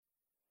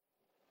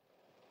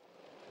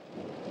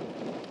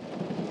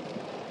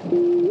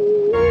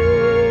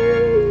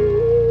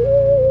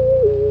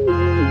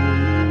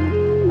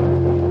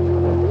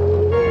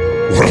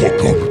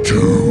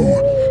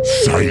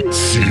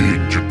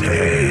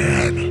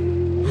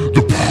the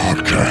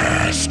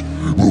podcast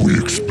where we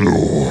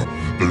explore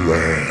the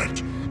land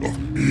of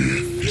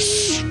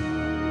myths.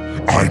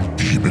 I'm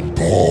Demon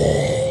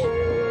Paul.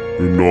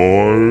 And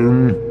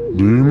I'm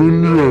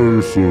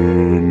Demon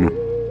Jason.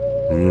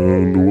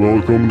 And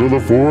welcome to the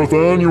 4th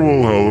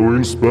annual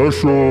Halloween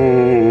special.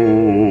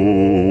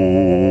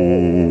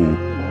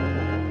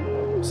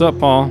 What's up,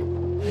 Paul?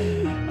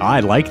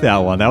 I like that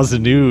one. That was a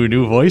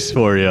new voice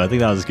for you. I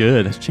think that was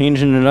good.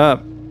 Changing it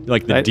up.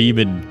 Like the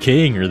Demon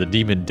King or the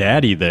Demon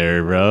Daddy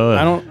there, bro.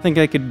 I don't think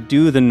I could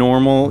do the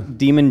normal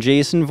Demon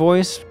Jason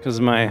voice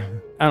because I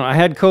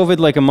had COVID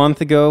like a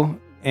month ago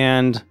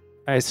and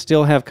I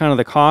still have kind of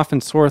the cough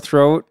and sore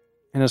throat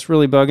and it's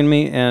really bugging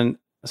me. And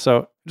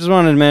so just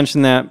wanted to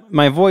mention that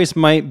my voice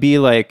might be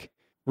like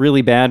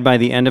really bad by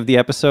the end of the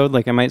episode.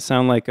 Like I might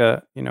sound like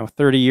a,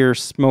 30-year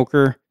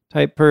smoker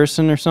type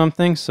person or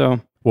something. So.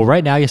 Well,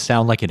 right now you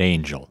sound like an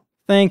angel.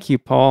 Thank you,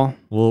 Paul.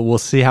 We'll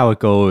see how it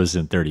goes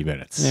in 30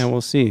 minutes. Yeah, we'll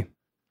see.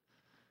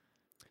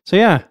 So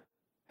yeah,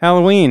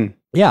 Halloween.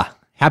 Yeah.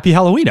 Happy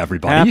Halloween,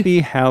 everybody. Happy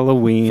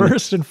Halloween.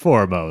 First and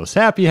foremost,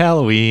 happy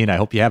Halloween. I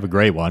hope you have a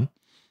great one.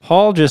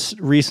 Paul just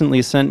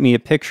recently sent me a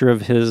picture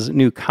of his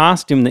new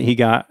costume that he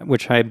got,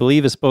 which I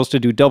believe is supposed to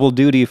do double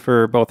duty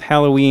for both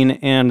Halloween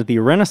and the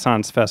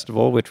Renaissance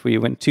Festival, which we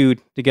went to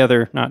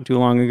together not too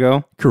long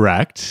ago.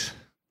 Correct.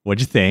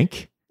 What'd you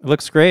think? It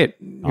looks great.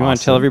 You want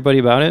to tell everybody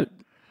about it?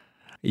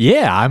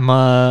 Yeah, I'm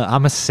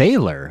a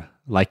sailor,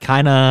 like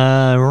kind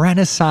of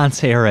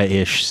Renaissance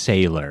era-ish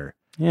sailor.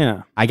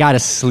 Yeah. I got a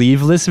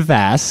sleeveless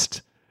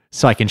vest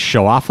so I can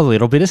show off a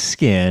little bit of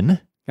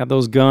skin. Got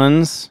those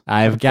guns.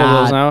 I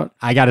got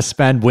to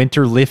spend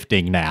winter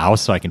lifting now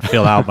so I can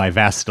fill out my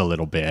vest a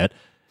little bit.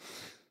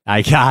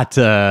 I got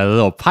a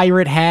little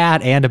pirate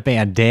hat and a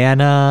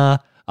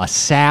bandana, a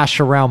sash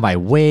around my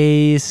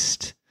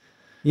waist.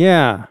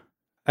 Yeah.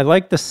 I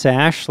like the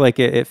sash, like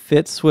it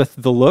fits with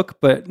the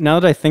look, but now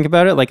that I think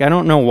about it, like I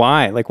don't know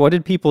why. Like what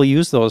did people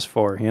use those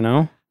for,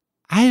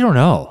 I don't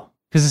know,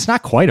 because it's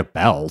not quite a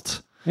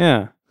belt.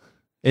 Yeah.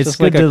 It's just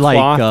good like a to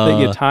cloth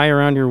that you tie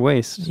around your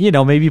waist.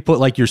 Maybe put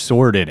like your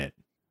sword in it.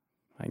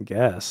 I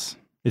guess.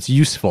 It's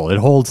useful. It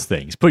holds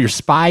things. Put your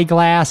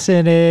spyglass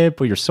in it,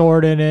 put your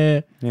sword in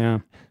it. Yeah.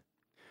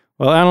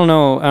 Well, I don't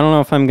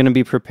know if I'm going to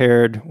be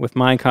prepared with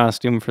my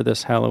costume for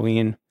this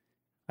Halloween.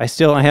 I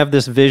have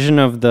this vision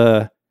of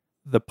the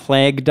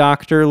plague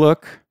doctor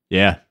look.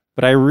 Yeah.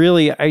 But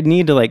I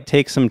need to like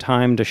take some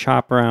time to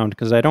shop around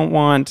because I don't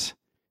want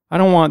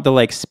the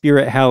like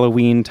spirit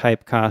Halloween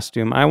type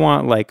costume. I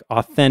want like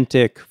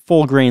authentic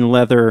full grain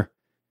leather,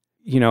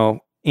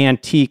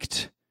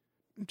 antiqued,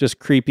 just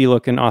creepy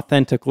looking,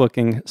 authentic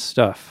looking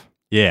stuff.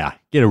 Yeah.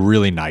 Get a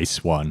really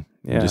nice one.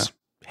 Yeah. Just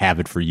have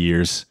it for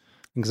years.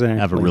 Exactly.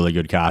 Have a really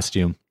good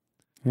costume.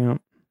 Yeah.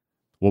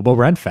 What about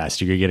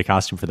Renfest? You gonna get a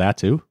costume for that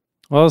too?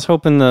 Well, I was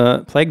hoping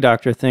the plague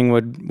doctor thing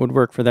would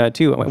work for that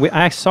too.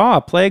 I saw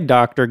a plague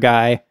doctor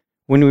guy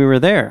when we were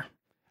there.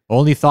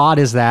 Only thought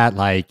is that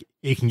like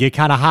it can get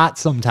kind of hot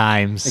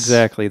sometimes.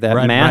 Exactly.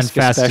 That mask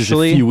Renfest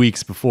especially. is a few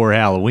weeks before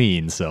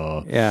Halloween,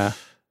 so yeah, a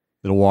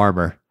little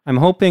warmer. I'm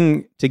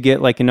hoping to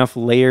get like enough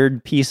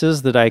layered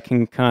pieces that I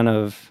can kind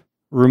of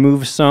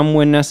remove some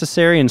when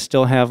necessary and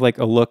still have like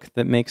a look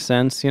that makes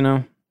sense, I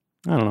don't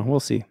know. We'll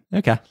see.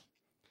 Okay.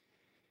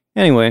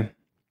 Anyway,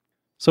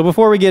 so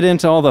before we get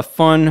into all the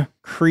fun,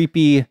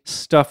 creepy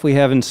stuff we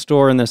have in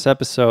store in this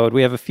episode,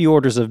 we have a few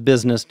orders of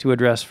business to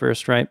address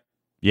first, right?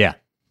 Yeah.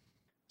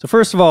 So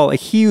first of all, a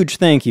huge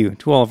thank you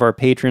to all of our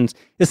patrons,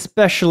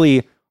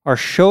 especially our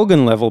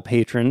Shogun level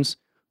patrons.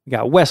 We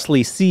got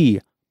Wesley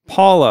C.,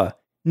 Paula,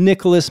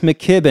 Nicholas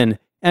McKibben,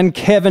 and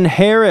Kevin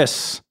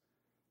Harris.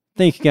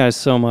 Thank you guys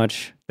so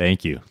much.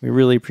 Thank you. We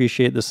really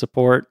appreciate the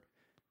support.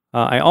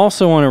 I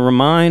also want to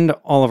remind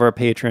all of our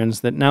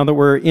patrons that now that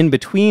we're in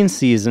between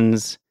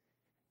seasons,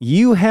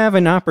 you have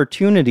an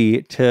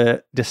opportunity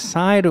to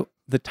decide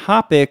the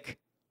topic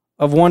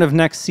of one of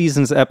next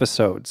season's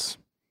episodes.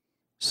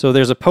 So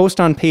there's a post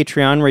on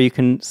Patreon where you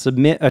can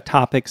submit a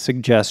topic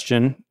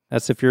suggestion.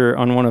 That's if you're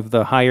on one of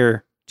the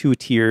higher 2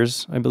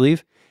 tiers, I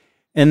believe.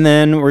 And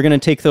then we're going to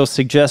take those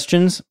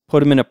suggestions,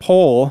 put them in a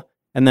poll,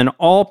 and then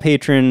all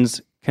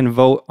patrons can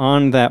vote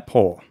on that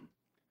poll.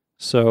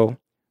 So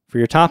for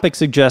your topic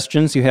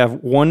suggestions, you have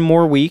one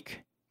more week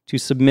to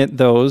submit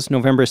those.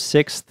 November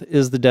 6th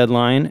is the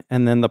deadline,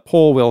 and then the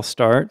poll will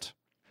start.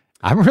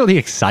 I'm really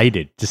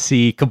excited to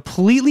see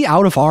completely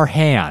out of our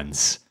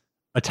hands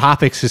a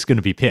topic's just going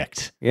to be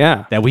picked.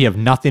 Yeah. That we have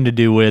nothing to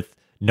do with,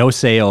 no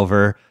say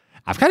over.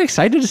 I'm kind of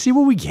excited to see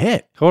what we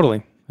get.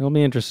 Totally. It'll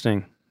be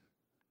interesting.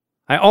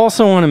 I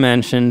also want to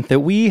mention that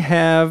we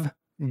have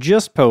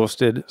just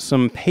posted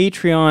some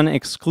Patreon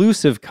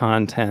exclusive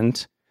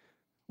content.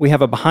 We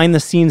have a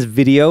behind-the-scenes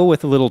video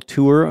with a little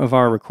tour of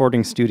our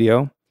recording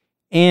studio.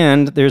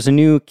 And there's a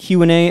new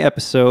Q&A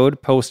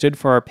episode posted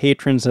for our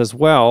patrons as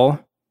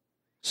well.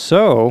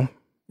 So,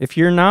 if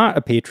you're not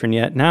a patron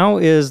yet, now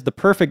is the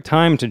perfect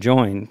time to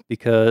join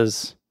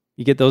because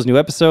you get those new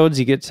episodes,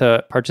 you get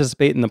to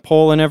participate in the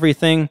poll and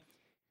everything.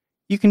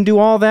 You can do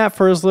all that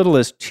for as little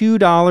as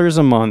 $2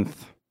 a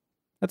month.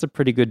 That's a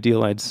pretty good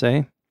deal, I'd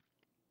say.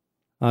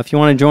 If you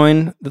want to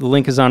join, the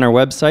link is on our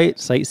website,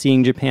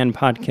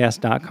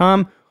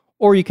 sightseeingjapanpodcast.com,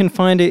 or you can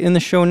find it in the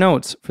show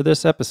notes for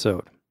this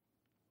episode.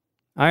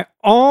 I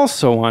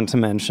also want to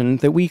mention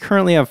that we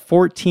currently have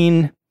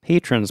 14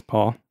 patrons,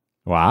 Paul.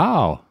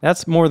 Wow.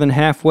 That's more than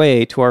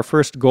halfway to our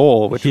first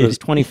goal, which was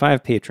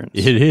 25 patrons.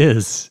 It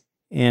is.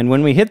 And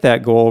when we hit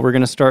that goal, we're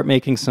going to start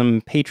making some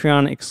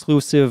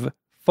Patreon-exclusive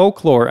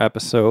folklore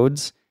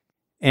episodes.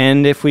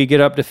 And if we get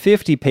up to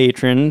 50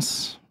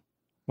 patrons,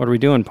 what are we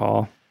doing,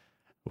 Paul?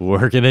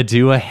 We're going to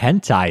do a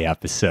hentai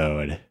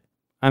episode.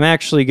 I'm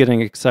actually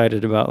getting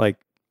excited about,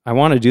 I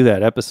want to do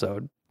that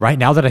episode. Right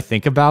now that I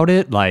think about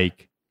it,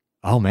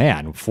 oh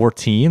man,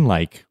 14,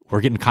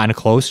 we're getting kind of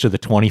close to the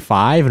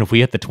 25. And if we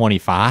hit the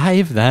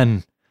 25,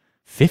 then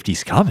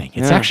 50's coming.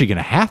 It's actually going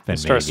to happen.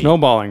 Start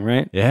snowballing,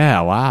 right?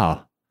 Yeah,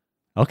 wow.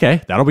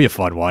 Okay, that'll be a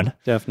fun one.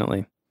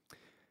 Definitely.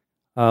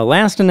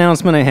 Last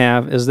announcement I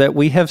have is that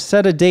we have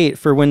set a date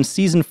for when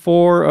season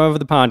 4 of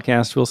the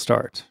podcast will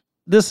start.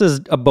 This is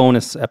a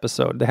bonus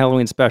episode, the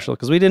Halloween special,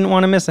 because we didn't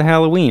want to miss a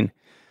Halloween.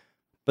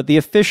 But the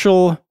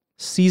official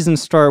season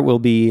start will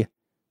be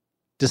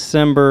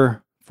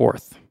December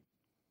 4th.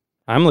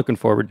 I'm looking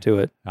forward to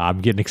it.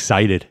 I'm getting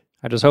excited.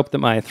 I just hope that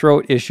my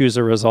throat issues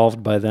are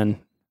resolved by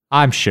then.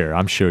 I'm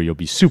sure you'll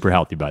be super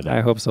healthy by then.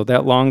 I hope so.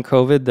 That long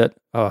COVID, it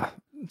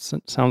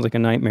sounds like a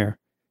nightmare.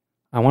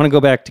 I want to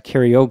go back to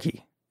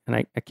karaoke, and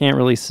I can't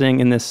really sing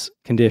in this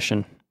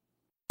condition.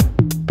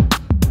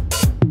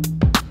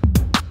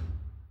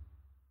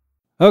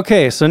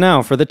 Okay, so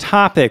now for the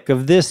topic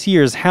of this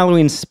year's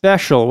Halloween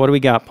special, what do we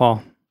got,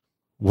 Paul?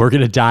 We're going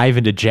to dive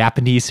into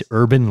Japanese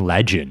urban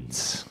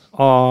legends.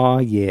 Oh,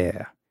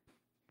 yeah.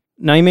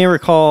 Now, you may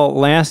recall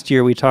last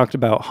year we talked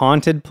about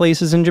haunted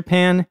places in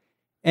Japan,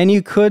 and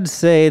you could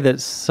say that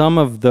some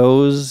of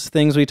those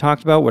things we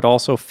talked about would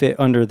also fit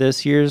under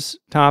this year's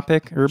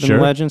topic, urban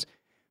legends.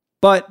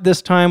 But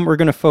this time we're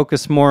going to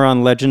focus more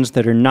on legends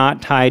that are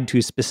not tied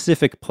to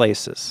specific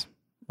places,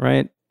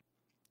 right?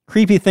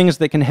 Creepy things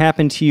that can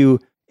happen to you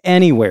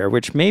anywhere,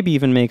 which maybe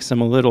even makes them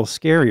a little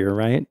scarier,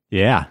 right?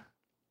 Yeah.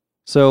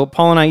 So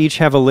Paul and I each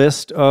have a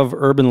list of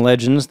urban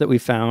legends that we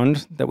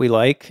found that we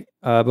like,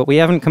 but we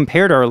haven't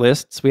compared our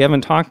lists. We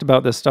haven't talked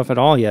about this stuff at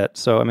all yet,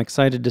 so I'm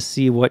excited to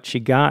see what you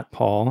got,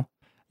 Paul.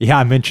 Yeah,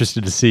 I'm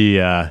interested to see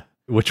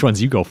which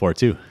ones you go for,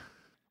 too.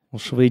 Well,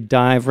 shall we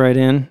dive right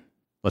in?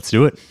 Let's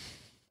do it.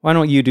 Why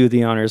don't you do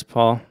the honors,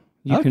 Paul?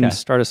 You can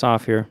start us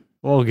off here.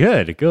 Well,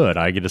 good.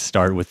 I get to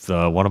start with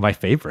one of my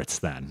favorites,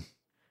 then.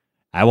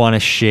 I want to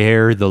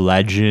share the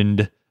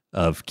legend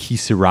of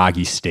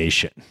Kisaragi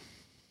Station.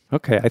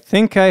 Okay, I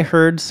think I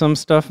heard some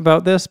stuff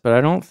about this, but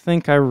I don't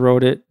think I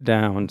wrote it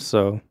down,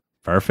 so...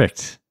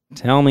 Perfect.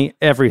 Tell me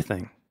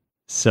everything.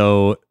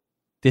 So,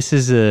 this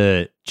is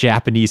a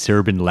Japanese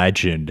urban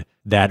legend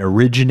that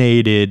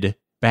originated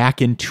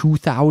back in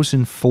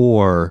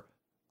 2004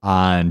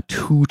 on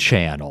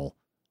 2Channel,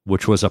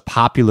 which was a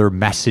popular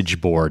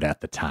message board at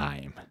the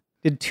time.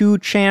 Did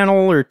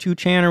 2Channel or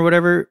 2chan or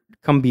whatever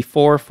come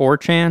before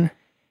 4chan?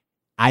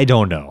 I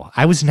don't know.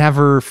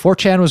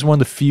 4chan was one of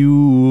the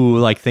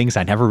few things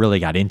I never really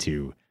got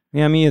into.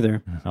 Yeah, me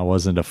either. I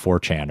wasn't a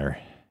 4chaner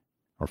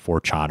or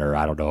 4chaner.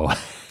 I don't know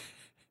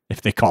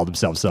if they called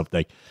themselves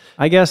something.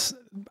 I guess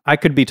I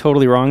could be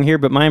totally wrong here,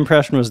 but my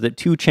impression was that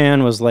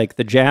 2chan was like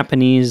the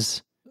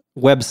Japanese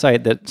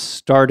website that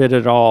started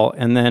it all,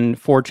 and then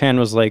 4chan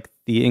was like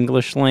the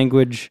English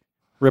language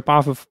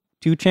ripoff of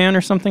 2chan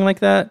or something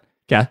like that.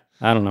 Yeah.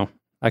 I don't know.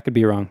 I could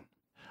be wrong.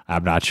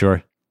 I'm not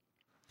sure.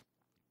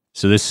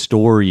 So this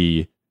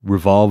story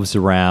revolves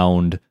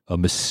around a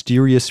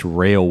mysterious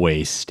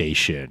railway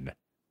station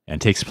and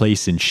takes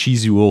place in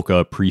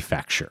Shizuoka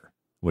Prefecture,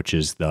 which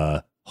is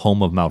the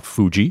home of Mount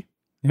Fuji.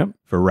 Yep.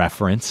 For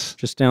reference.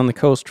 Just down the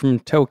coast from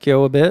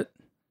Tokyo a bit.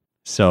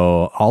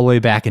 So all the way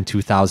back in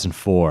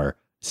 2004,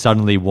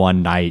 suddenly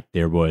one night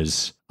there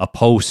was a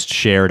post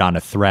shared on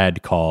a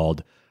thread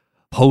called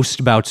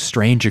Post About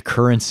Strange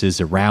Occurrences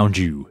Around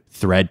You,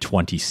 Thread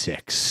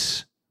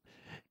 26.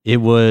 It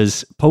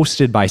was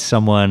posted by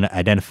someone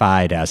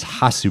identified as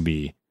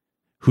Hasumi,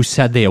 who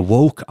said they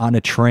awoke on a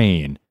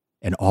train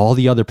and all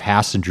the other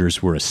passengers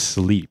were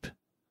asleep.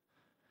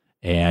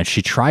 And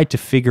she tried to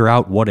figure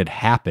out what had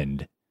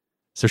happened.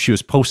 So she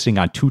was posting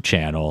on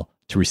 2Channel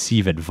to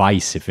receive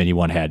advice if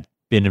anyone had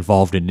been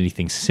involved in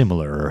anything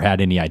similar or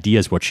had any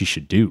ideas what she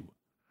should do.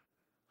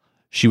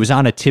 She was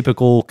on a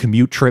typical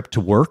commute trip to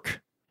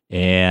work,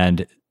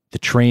 and the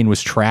train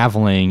was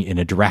traveling in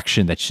a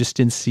direction that just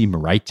didn't seem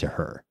right to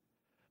her.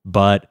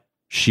 But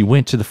she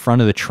went to the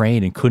front of the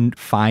train and couldn't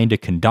find a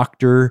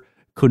conductor,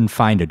 couldn't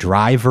find a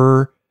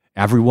driver.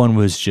 Everyone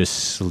was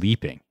just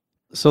sleeping.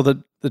 So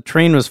the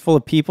train was full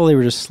of people? They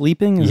were just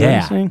sleeping? Is that what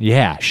you're saying?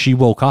 Yeah. She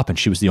woke up and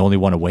she was the only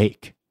one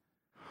awake.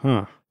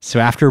 Huh. So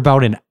after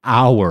about an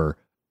hour,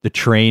 the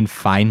train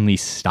finally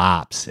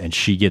stops and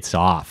she gets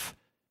off.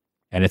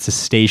 And it's a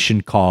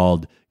station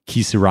called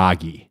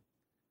Kisaragi.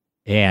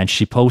 And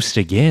she posts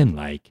again,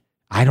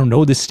 I don't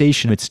know this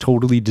station. It's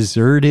totally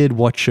deserted.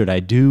 What should I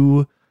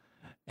do?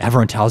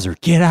 Everyone tells her,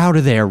 get out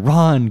of there,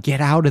 run, get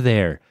out of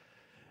there.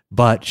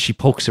 But she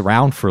pokes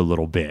around for a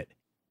little bit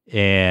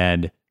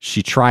and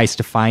she tries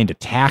to find a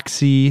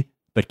taxi,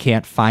 but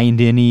can't find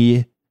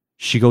any.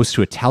 She goes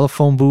to a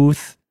telephone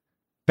booth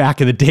back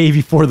in the day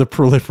before the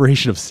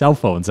proliferation of cell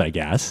phones, I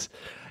guess.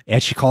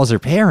 And she calls her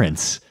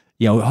parents,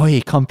 oh,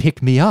 hey, come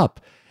pick me up.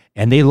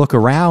 And they look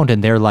around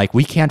and they're like,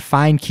 we can't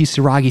find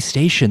Kisaragi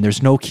Station.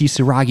 There's no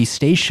Kisaragi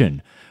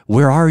Station.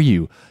 Where are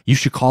you? You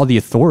should call the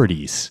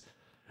authorities.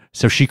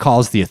 So she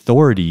calls the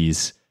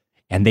authorities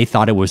and they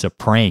thought it was a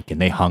prank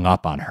and they hung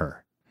up on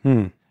her.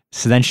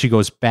 So then she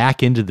goes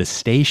back into the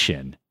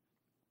station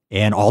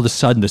and all of a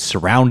sudden the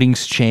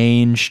surroundings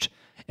changed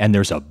and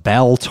there's a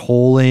bell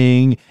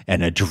tolling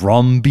and a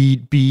drum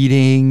beat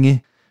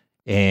beating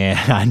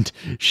and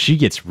she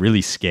gets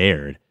really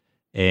scared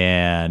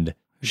and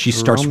she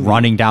starts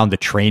running down the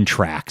train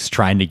tracks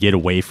trying to get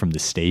away from the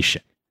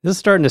station. This is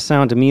starting to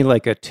sound to me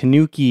like a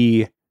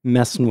Tanuki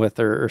messing with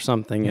her or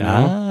something, you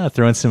know?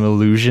 Throwing some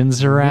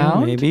illusions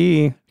around.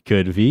 Maybe.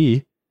 Could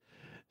be.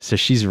 So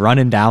she's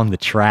running down the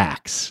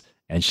tracks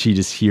and she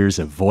just hears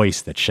a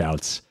voice that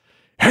shouts,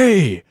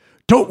 hey,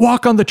 don't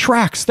walk on the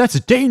tracks. That's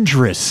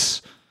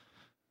dangerous.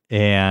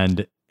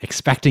 And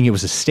expecting it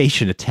was a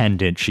station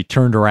attendant, she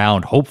turned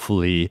around,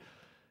 hopefully,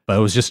 but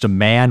it was just a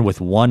man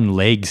with one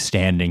leg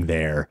standing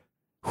there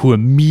who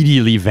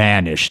immediately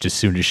vanished as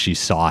soon as she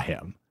saw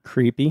him.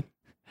 Creepy.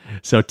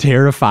 So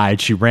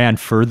terrified, she ran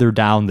further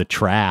down the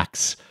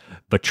tracks,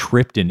 but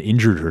tripped and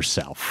injured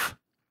herself.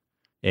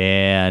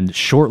 And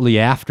shortly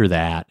after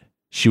that,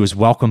 she was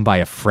welcomed by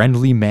a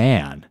friendly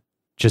man,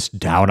 just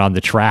down on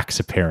the tracks,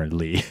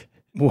 apparently.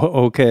 Well,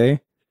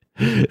 okay.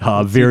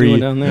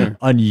 Very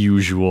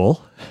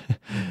unusual.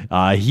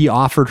 He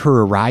offered her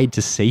a ride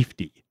to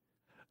safety.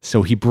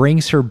 So he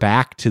brings her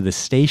back to the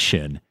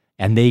station,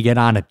 and they get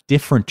on a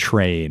different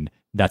train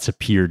that's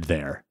appeared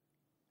there.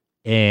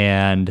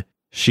 And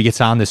she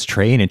gets on this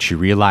train and she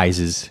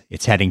realizes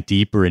it's heading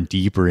deeper and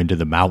deeper into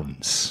the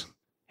mountains.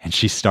 And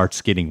she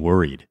starts getting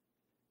worried.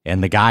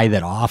 And the guy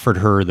that offered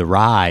her the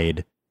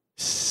ride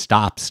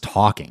stops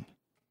talking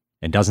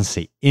and doesn't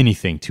say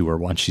anything to her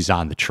once she's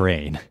on the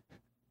train.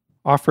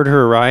 Offered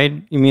her a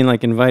ride? You mean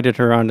like invited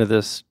her onto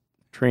this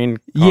train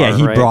car, yeah,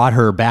 he right? brought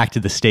her back to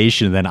the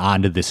station and then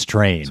onto this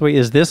train. So wait,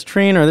 is this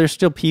train, are there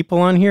still people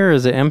on here?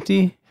 Is it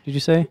empty, did you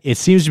say? It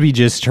seems to be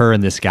just her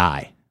and this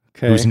guy,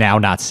 Okay. who's now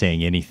not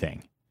saying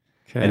anything.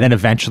 Okay. And then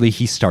eventually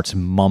he starts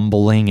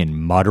mumbling and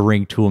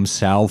muttering to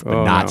himself,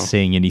 but not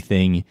saying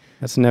anything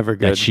That's never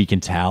good. that she can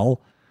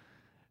tell.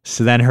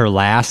 So then her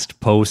last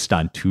post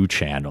on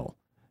 2channel,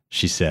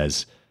 she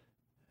says,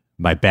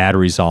 my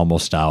battery's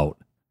almost out.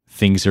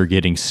 Things are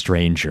getting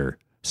stranger,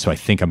 so I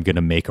think I'm going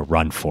to make a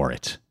run for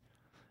it.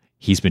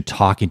 He's been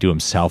talking to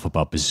himself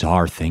about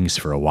bizarre things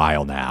for a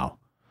while now.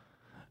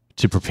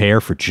 To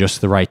prepare for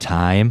just the right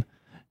time,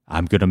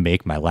 I'm going to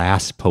make my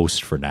last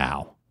post for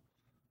now.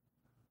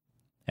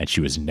 And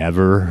she was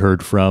never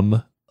heard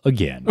from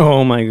again.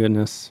 Oh my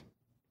goodness.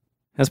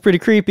 That's pretty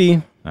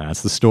creepy.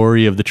 That's the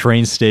story of the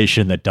train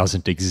station that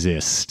doesn't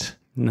exist.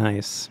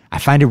 Nice. I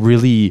find it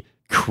really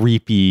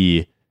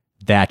creepy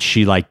that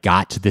she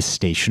got to this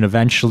station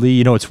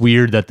eventually. It's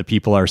weird that the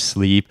people are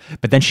asleep,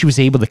 but then she was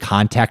able to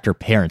contact her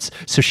parents.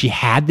 So she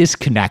had this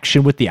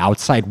connection with the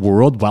outside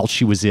world while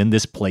she was in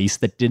this place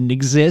that didn't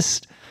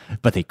exist,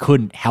 but they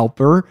couldn't help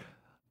her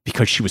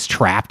because she was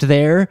trapped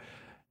there.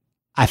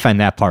 I find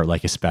that part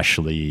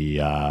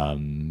especially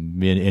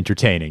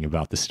entertaining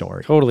about the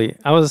story. Totally.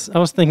 I was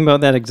thinking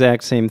about that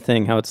exact same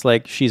thing, how it's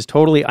like she's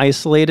totally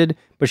isolated,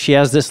 but she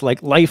has this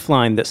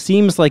lifeline that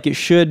seems like it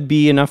should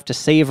be enough to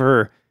save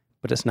her,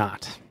 but it's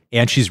not.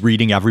 And she's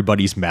reading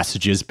everybody's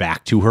messages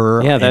back to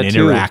her and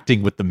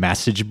interacting with the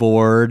message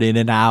board in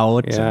and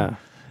out. Yeah. And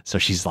so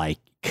she's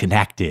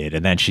connected,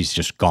 and then she's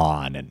just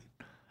gone, and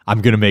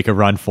I'm going to make a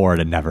run for it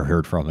and never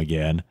heard from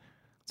again.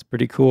 It's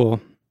pretty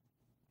cool.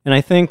 And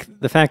I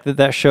think the fact that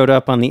that showed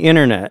up on the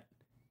internet,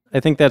 I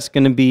think that's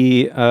going to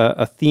be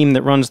a theme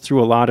that runs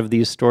through a lot of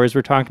these stories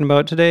we're talking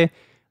about today.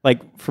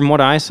 From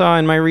what I saw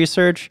in my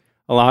research,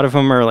 a lot of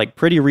them are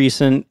pretty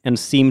recent and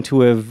seem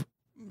to have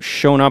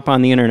shown up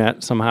on the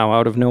internet somehow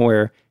out of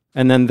nowhere.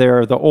 And then there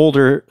are the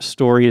older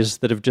stories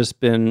that have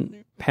just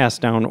been passed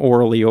down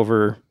orally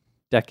over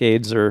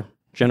decades or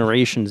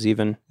generations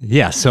even.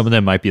 Yeah, some of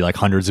them might be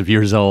hundreds of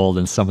years old,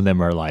 and some of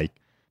them are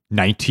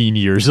 19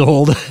 years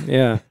old.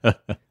 Yeah.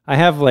 I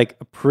have a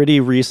pretty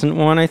recent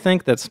one, I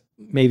think, that's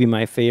maybe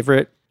my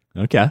favorite.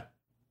 Okay.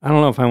 I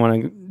don't know if I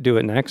want to do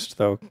it next,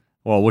 though.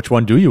 Well, which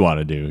one do you want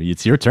to do?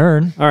 It's your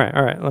turn. All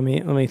right. Let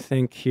me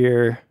think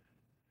here.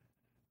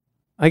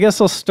 I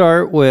guess I'll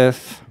start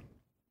with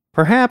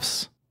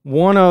perhaps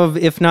one of,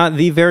 if not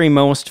the very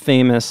most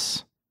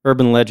famous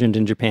urban legend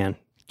in Japan.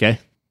 Okay.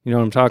 You know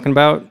what I'm talking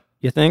about,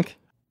 you think?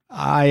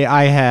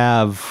 I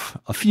have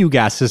a few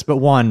guesses, but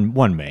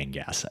one main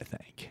guess, I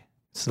think.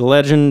 It's the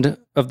legend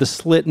of the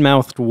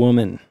slit-mouthed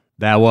woman.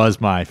 That was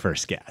my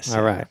first guess.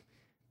 All right.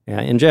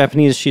 Yeah, in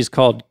Japanese, she's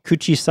called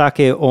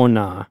Kuchisake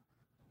Onna,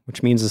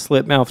 which means a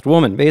slit-mouthed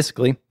woman,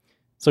 basically.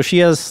 So she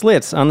has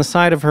slits on the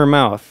side of her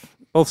mouth,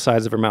 both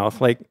sides of her mouth.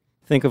 Like,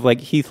 think of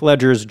like Heath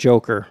Ledger's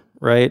Joker,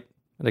 right?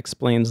 That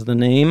explains the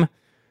name.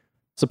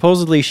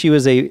 Supposedly, she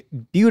was a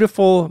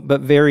beautiful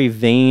but very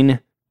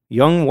vain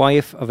young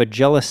wife of a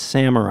jealous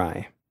samurai.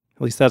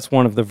 At least that's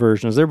one of the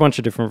versions. There are a bunch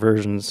of different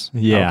versions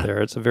out there.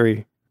 It's a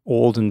very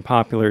old and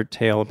popular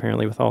tale,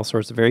 apparently, with all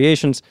sorts of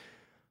variations.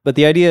 But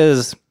the idea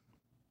is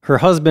her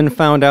husband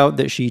found out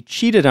that she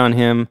cheated on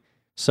him,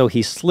 so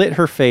he slit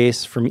her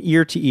face from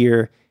ear to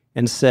ear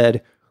and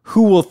said,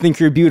 "Who will think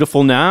you're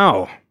beautiful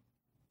now?"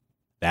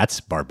 That's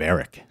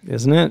barbaric.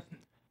 Isn't it?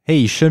 Hey,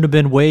 you shouldn't have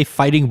been away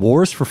fighting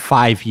wars for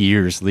 5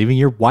 years, leaving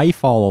your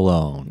wife all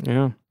alone.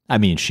 Yeah. I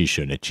mean, she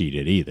shouldn't have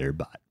cheated either,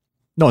 but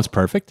no one's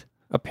perfect.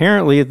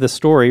 Apparently, the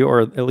story,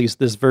 or at least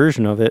this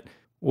version of it,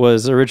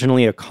 was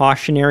originally a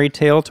cautionary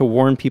tale to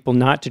warn people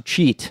not to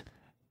cheat.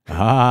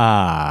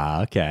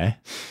 Ah, okay.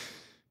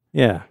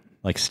 Yeah.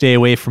 Like, stay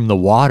away from the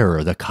water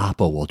or the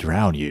capo will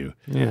drown you.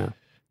 Yeah.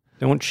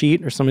 Don't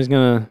cheat or somebody's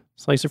going to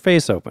slice your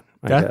face open,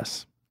 I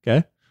guess.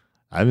 Okay.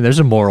 I mean, there's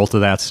a moral to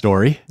that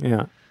story.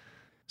 Yeah.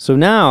 So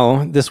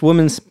now this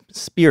woman's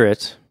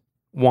spirit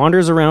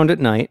wanders around at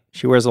night.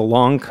 She wears a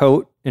long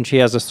coat and she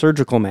has a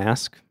surgical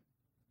mask.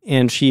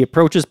 And she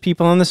approaches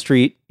people on the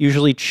street,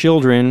 usually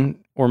children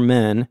or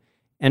men,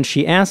 and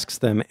she asks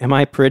them, "Am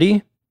I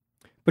pretty?"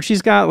 But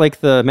she's got like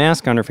the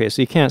mask on her face,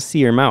 so you can't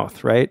see her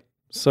mouth, right?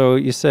 So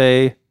you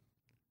say,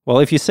 well,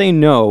 if you say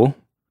no,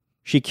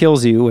 she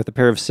kills you with a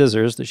pair of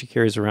scissors that she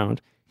carries around.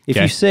 If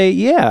you say,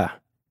 yeah,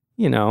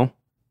 you know,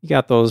 you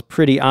got those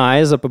pretty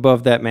eyes up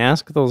above that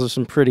mask. Those are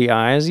some pretty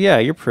eyes. Yeah,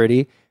 you're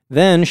pretty.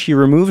 Then she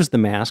removes the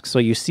mask, so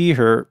you see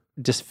her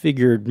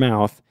disfigured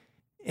mouth.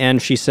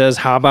 And she says,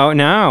 "How about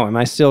now? Am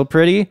I still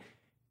pretty?"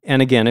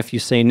 And again, if you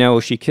say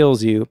no, she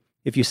kills you.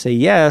 If you say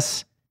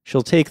yes,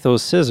 she'll take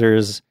those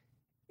scissors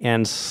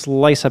and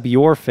slice up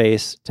your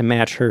face to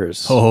match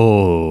hers.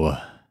 Oh.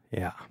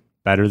 Yeah.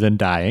 Better than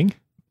dying.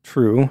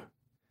 True.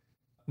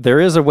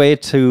 There is a way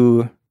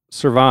to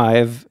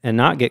survive and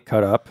not get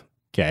cut up.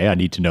 Okay, I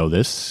need to know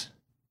this.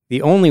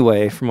 The only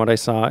way, from what I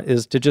saw,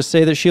 is to just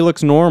say that she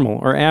looks normal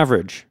or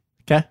average.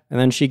 Okay. And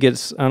then she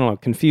gets, I don't know,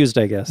 confused,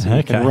 I guess, and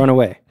Okay. can run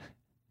away.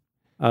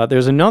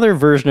 There's another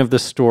version of the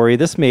story.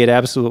 This made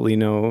absolutely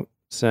no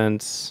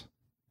sense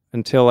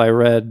until I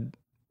read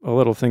a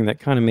little thing that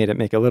kind of made it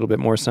make a little bit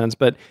more sense.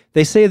 But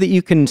they say that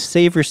you can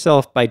save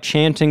yourself by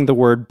chanting the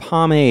word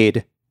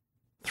pomade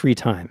 3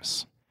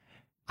 times.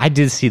 I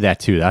did see that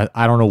too.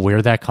 I don't know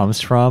where that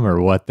comes from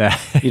or what that...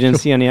 You didn't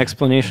see any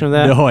explanation of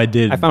that? No, I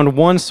didn't. I found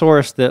one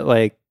source that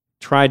like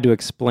tried to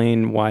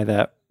explain why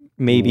that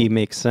maybe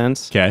makes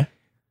sense. Okay.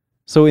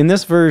 So in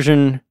this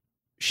version,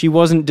 she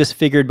wasn't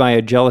disfigured by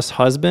a jealous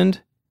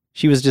husband.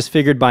 She was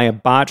disfigured by a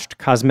botched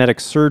cosmetic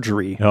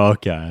surgery.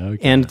 Okay.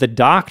 And the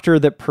doctor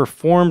that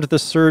performed the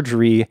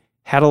surgery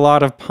had a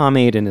lot of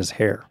pomade in his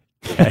hair.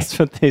 That's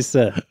what they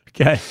said.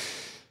 Okay.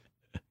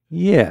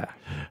 Yeah.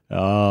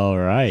 All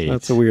right.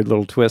 That's a weird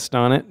little twist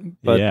on it.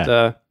 But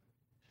Yeah.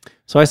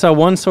 so I saw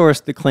one source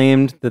that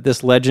claimed that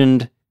this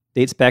legend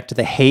dates back to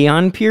the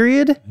Heian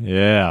period.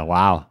 Yeah,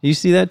 wow. Do you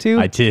see that too?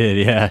 I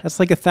did, yeah. That's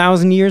like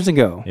 1,000 years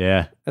ago.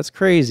 Yeah. That's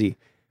crazy.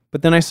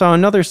 But then I saw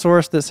another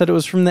source that said it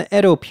was from the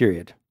Edo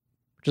period,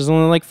 which is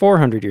only like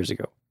 400 years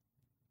ago.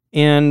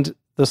 And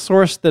the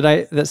source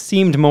that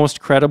seemed most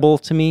credible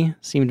to me,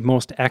 seemed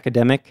most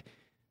academic,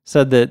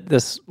 said that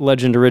this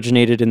legend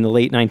originated in the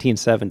late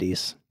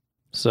 1970s.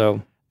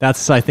 So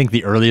That's, I think,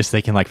 the earliest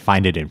they can like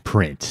find it in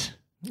print.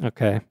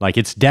 okay. Like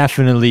it's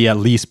definitely at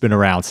least been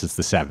around since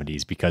the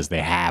 70s because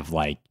they have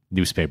like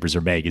newspapers or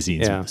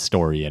magazines Yeah. with a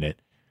story in it.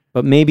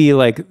 But maybe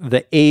like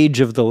the age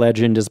of the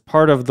legend is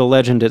part of the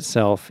legend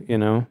itself, you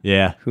know?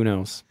 Yeah. Who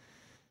knows?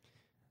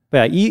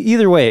 But yeah,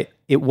 either way,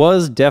 it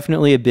was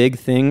definitely a big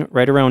thing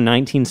right around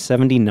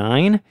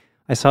 1979.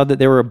 I saw that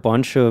there were a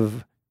bunch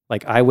of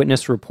like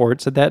eyewitness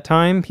reports at that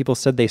time. People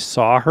said they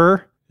saw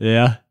her.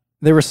 Yeah.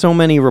 There were so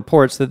many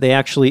reports that they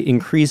actually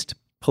increased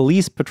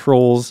police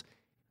patrols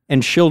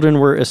and children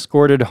were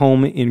escorted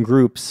home in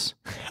groups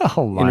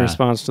Oh my. in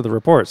response to the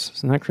reports.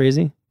 Isn't that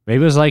crazy?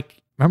 Maybe it was like,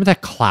 remember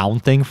that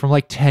clown thing from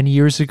like 10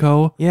 years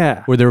ago?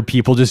 Yeah. Where there were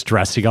people just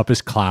dressing up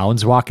as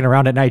clowns walking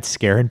around at night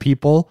scaring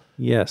people?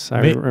 Yes,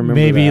 I May- remember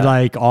Maybe that.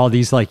 like all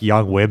these like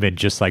young women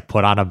just like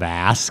put on a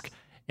mask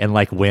and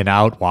like went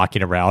out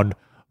walking around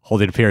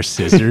holding a pair of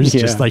scissors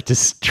Yeah. just like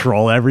to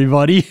troll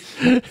everybody.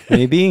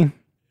 Maybe.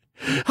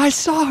 I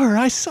saw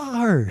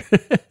her.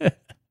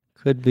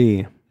 Could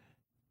be.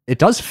 It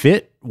does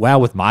fit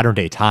well with modern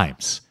day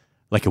times.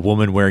 Like a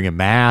woman wearing a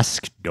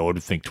mask, no one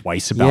would think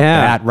twice about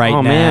that right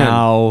Oh,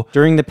 now. Man.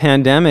 During the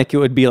pandemic, it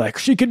would be like,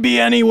 she could be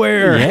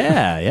anywhere.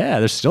 Yeah.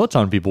 There's still a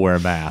ton of people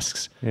wearing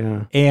masks.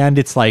 Yeah. And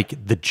it's like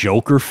the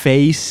Joker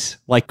face,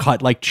 like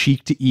cut like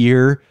cheek to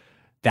ear.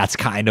 That's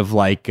kind of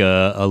like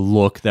a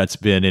look that's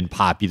been in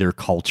popular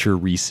culture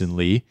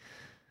recently.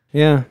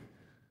 Yeah.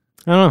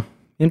 I don't know.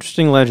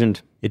 Interesting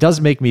legend. It does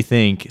make me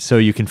think, so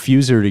you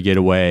confuse her to get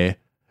away.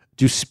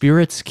 Do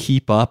spirits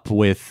keep up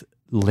with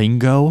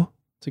lingo?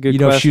 It's a good You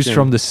know, question. if she's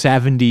from the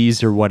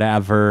 70s or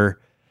whatever,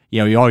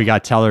 you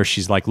got to tell her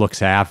she's like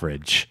looks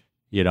average.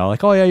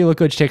 Like, oh yeah, you look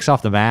good. She takes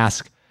off the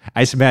mask.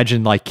 I just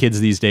imagine like kids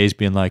these days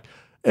being like,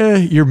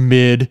 you're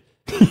mid.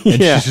 And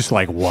she's just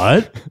like,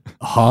 what?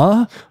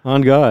 Huh?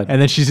 On God.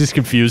 And then she's just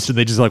confused and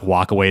they just like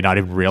walk away, not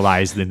even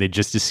realize that they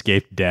just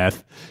escaped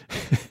death.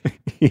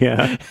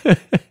 Yeah.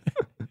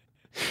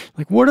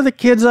 Like, what are the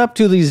kids up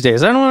to these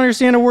days? I don't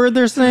understand a word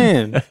they're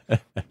saying.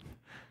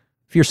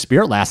 If your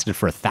spirit lasted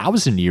for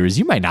 1,000 years,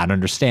 you might not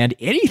understand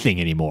anything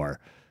anymore.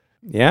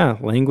 Yeah,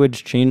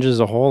 language changes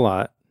a whole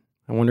lot.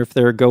 I wonder if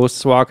there are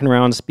ghosts walking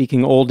around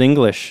speaking Old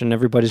English and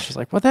everybody's just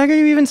like, what the heck are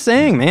you even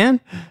saying, man?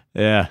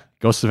 Yeah,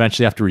 ghosts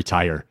eventually have to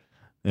retire.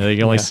 They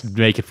can only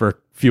make it for a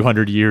few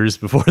hundred years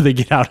before they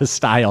get out of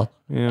style.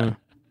 Yeah.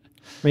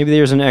 Maybe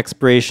there's an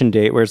expiration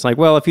date where it's like,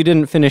 well, if you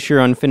didn't finish your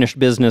unfinished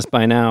business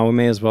by now, we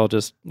may as well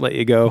just let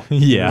you go.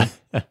 Yeah.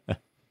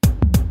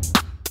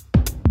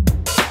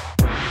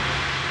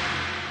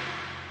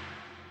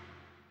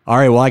 All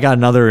right, well, I got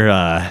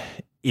another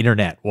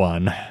internet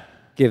one.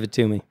 Give it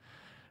to me.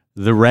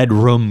 The Red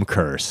Room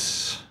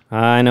Curse.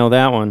 I know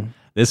that one.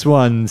 This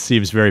one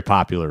seems very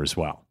popular as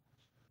well.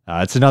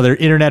 It's another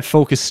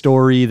internet-focused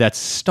story that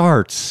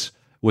starts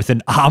with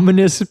an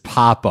ominous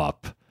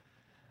pop-up.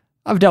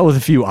 I've dealt with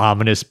a few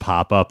ominous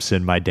pop-ups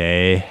in my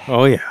day.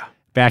 Oh, yeah.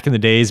 Back in the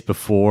days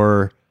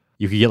before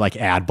you could get like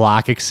ad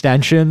block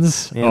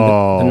extensions. Man,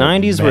 the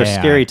 90s were a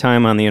scary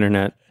time on the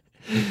internet.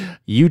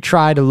 You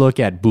try to look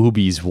at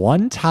boobies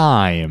one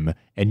time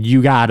and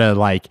you gotta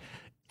like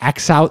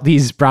X out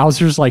these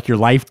browsers like your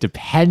life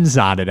depends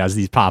on it as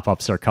these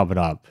pop-ups are coming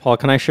up. Paul,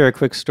 can I share a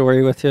quick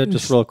story with you?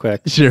 Just real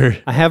quick. Sure.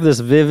 I have this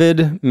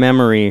vivid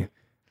memory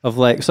of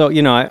like, so,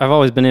 I've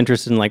always been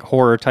interested in like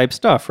horror type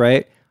stuff,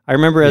 right? I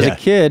remember as a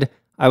kid,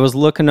 I was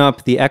looking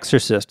up The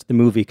Exorcist, the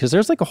movie, because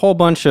there's like a whole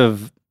bunch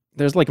of,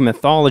 there's like a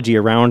mythology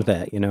around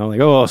that, like,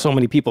 oh, so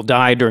many people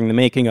died during the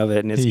making of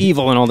it and it's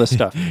evil and all this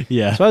stuff.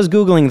 Yeah. So I was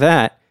Googling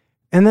that.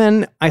 And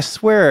then I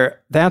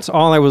swear that's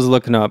all I was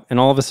looking up. And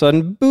all of a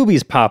sudden,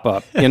 boobies pop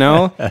up,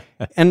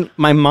 And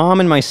my mom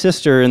and my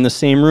sister are in the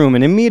same room.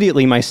 And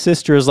immediately my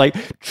sister is like,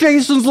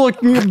 Jason's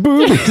looking at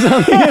boobies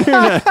on the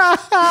internet.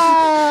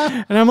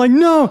 And I'm like,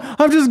 no,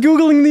 I'm just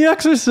Googling The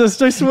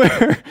Exorcist, I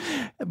swear.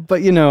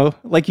 But,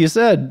 like you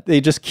said, they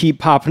just keep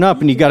popping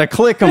up and you got to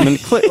click them and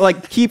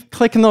keep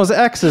clicking those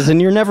X's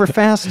and you're never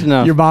fast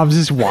enough. Your mom's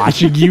just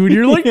watching you and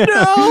you're like,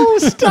 no,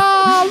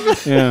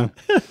 stop. Yeah.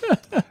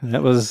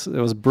 It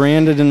was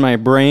branded in my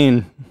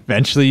brain.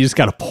 Eventually you just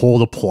got to pull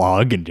the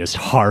plug and just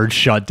hard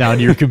shut down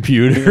your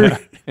computer.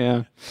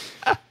 Yeah.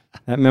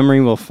 That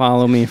memory will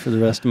follow me for the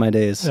rest of my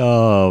days.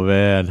 Oh,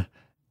 man.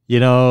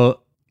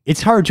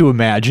 It's hard to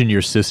imagine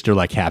your sister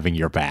like having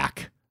your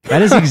back.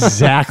 That is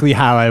exactly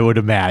how I would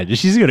imagine.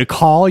 She's going to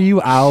call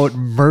you out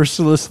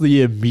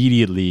mercilessly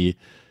immediately.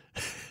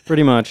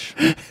 Pretty much.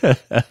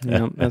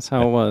 Yeah, that's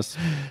how it was.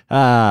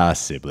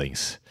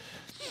 Siblings.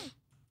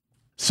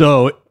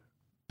 So,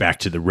 back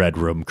to the Red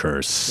Room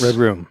Curse. Red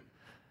Room.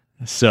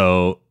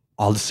 So,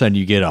 all of a sudden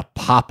you get a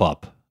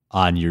pop-up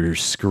on your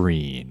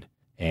screen,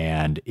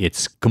 and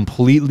it's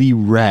completely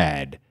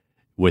red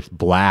with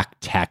black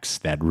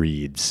text that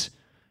reads,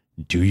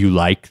 "Do you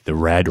like the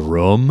Red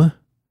Room?"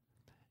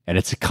 And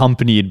it's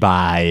accompanied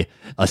by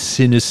a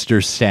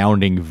sinister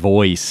sounding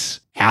voice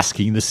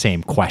asking the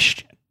same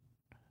question.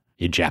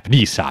 In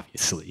Japanese,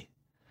 obviously.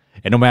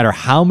 And no matter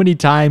how many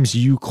times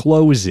you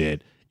close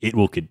it, it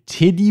will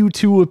continue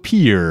to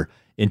appear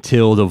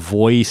until the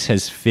voice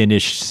has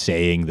finished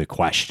saying the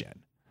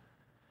question.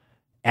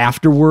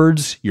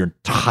 Afterwards, your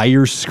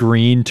entire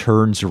screen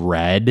turns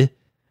red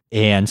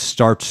and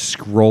starts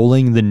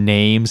scrolling the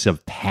names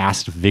of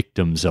past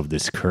victims of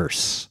this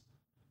curse,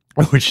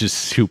 which is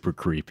super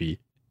creepy.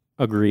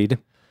 Agreed.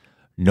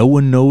 No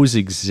one knows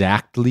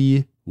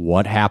exactly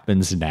what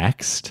happens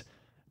next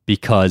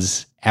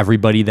because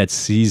everybody that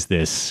sees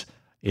this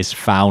is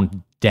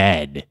found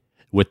dead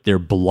with their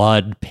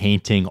blood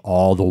painting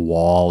all the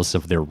walls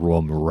of their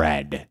room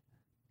red,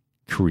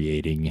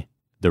 creating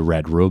the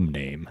Red Room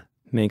name.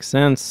 Makes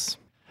sense.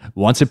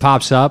 Once it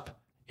pops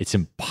up, it's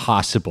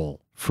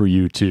impossible for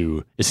you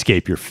to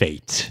escape your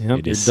fate.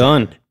 Yep, you're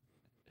done.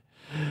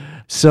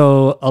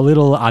 So a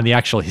little on the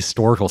actual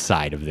historical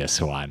side of this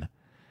one.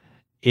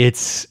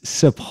 It's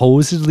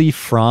supposedly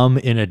from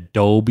an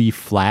Adobe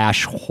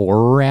Flash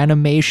horror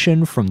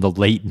animation from the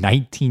late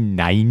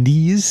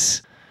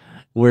 1990s,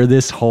 where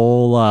this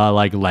whole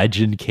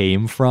legend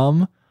came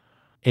from.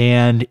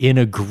 And in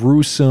a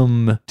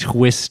gruesome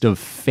twist of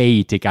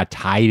fate, it got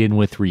tied in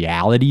with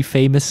reality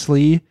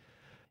famously.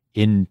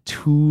 In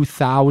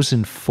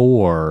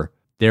 2004,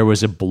 there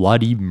was a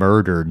bloody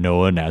murder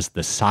known as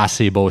the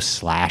Sasebo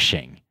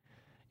slashing,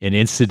 an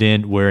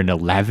incident where an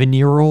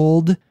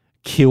 11-year-old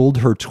killed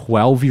her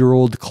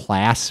 12-year-old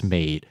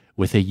classmate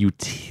with a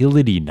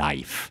utility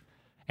knife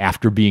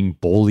after being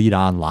bullied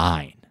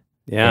online.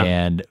 Yeah.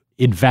 And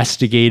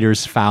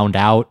investigators found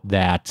out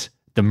that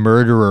the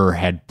murderer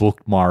had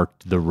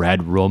bookmarked the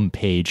Red Room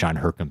page on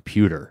her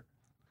computer.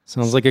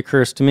 Sounds like a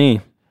curse to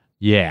me.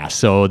 Yeah,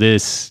 so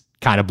this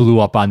kind of blew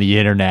up on the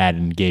internet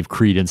and gave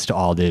credence to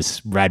all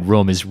this. Red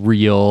Room is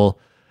real.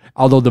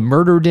 Although the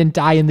murderer didn't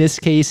die in this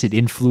case, it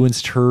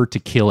influenced her to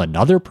kill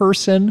another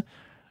person.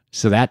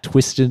 So that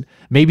twisted.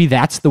 Maybe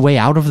that's the way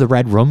out of the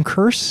Red Room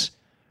curse.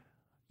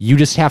 You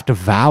just have to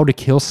vow to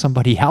kill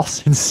somebody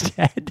else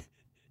instead.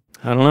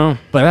 I don't know.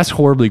 But that's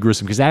horribly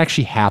gruesome because that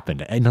actually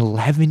happened. An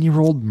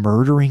 11-year-old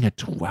murdering a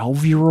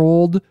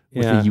 12-year-old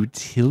with a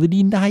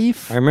utility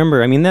knife. I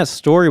remember. I mean, that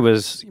story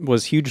was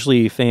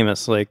hugely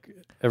famous. Like,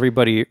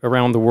 everybody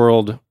around the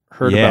world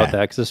heard about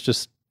that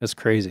because it's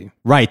crazy.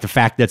 Right. The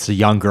fact that's a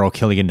young girl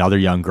killing another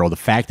young girl, the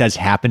fact that's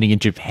happening in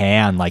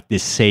Japan, like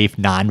this safe,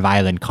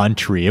 nonviolent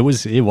country, it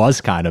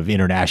was kind of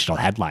international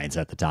headlines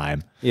at the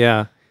time.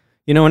 Yeah.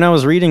 You know, when I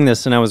was reading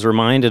this and I was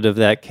reminded of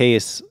that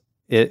case,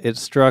 it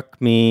struck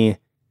me,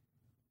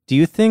 do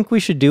you think we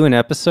should do an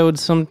episode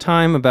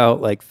sometime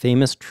about like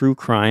famous true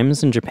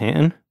crimes in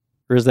Japan?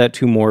 Or is that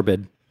too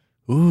morbid?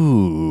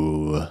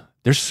 Ooh,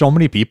 there's so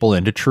many people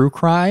into true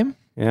crime.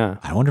 Yeah.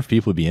 I wonder if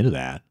people would be into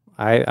that.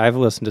 I've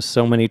listened to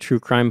so many true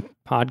crime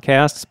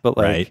podcasts, but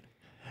like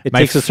it My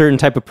takes a certain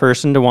type of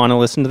person to want to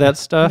listen to that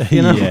stuff,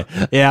 you know?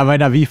 Yeah, it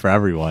might not be for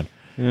everyone.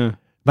 Yeah.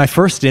 My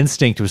first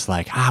instinct was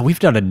like, we've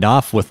done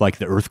enough with like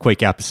the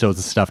earthquake episodes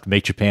and stuff to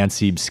make Japan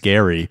seem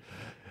scary.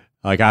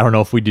 Like, I don't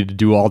know if we need to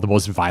do all the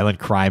most violent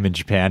crime in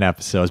Japan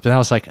episodes, but I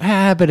was like,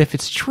 but if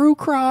it's true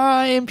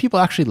crime, people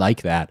actually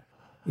like that.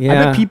 Yeah.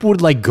 I bet people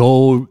would like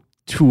go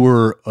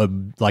tour a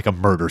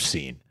murder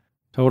scene.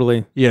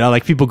 Totally. You know,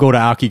 like people go to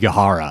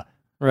Akigahara.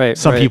 Right.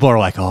 Some people are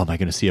like, oh, am I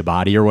going to see a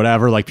body or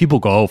whatever? Like people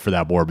go for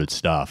that morbid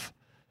stuff.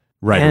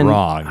 Right or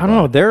wrong. I don't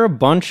know. There are a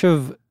bunch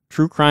of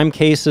true crime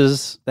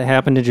cases that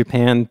happened in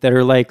Japan that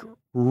are like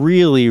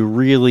really,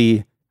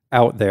 really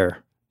out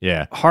there.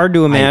 Yeah. Hard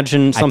to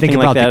imagine something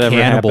like that the ever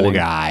cannibal happening.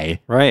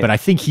 guy. Right. But I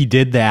think he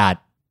did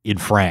that in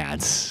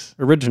France.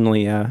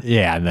 Originally, yeah.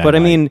 Yeah. And then, but I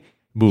mean,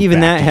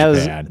 even that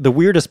has Japan. the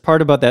weirdest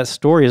part about that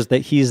story is that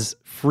he's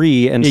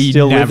free and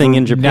still living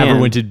in Japan. Never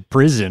went to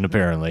prison,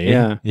 apparently.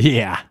 Yeah.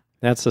 Yeah.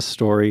 That's a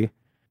story.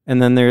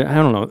 And then I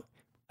don't know.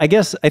 I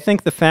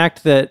think the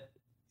fact that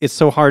it's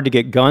so hard to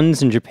get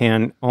guns in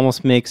Japan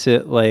almost makes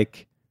it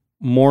like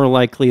more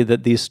likely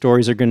that these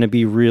stories are going to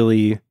be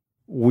really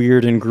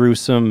weird and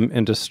gruesome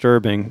and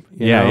disturbing.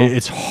 You know?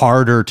 It's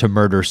harder to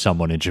murder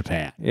someone in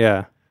Japan.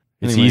 Yeah.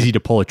 It's Anyway. easy to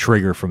pull a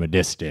trigger from a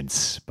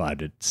distance,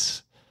 but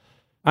it's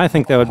I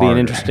think that would be an harder.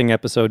 interesting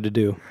episode to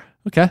do.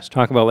 okay. Let's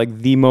talk about like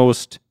the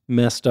most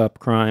messed up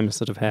crimes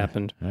that have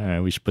happened. All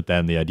right, we should put that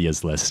on the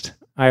ideas list.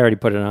 I already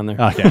put it on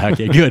there.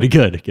 Okay,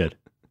 good.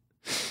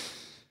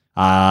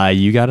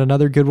 You got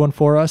another good one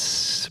for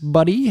us,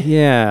 buddy?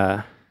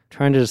 Yeah.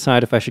 Trying to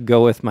decide if I should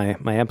go with my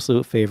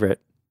absolute favorite.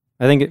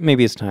 I think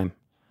maybe it's time.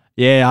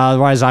 Yeah,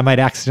 otherwise I might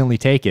accidentally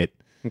take it.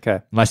 Okay.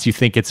 Unless you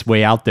think it's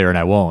way out there and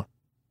I won't.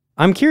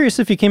 I'm curious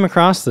if you came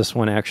across this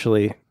one,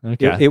 actually.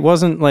 Okay. It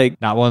wasn't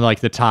like, Not one like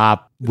the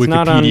top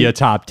not on- Wikipedia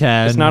top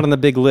 10. it's not on the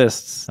big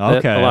lists that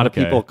Okay, a lot of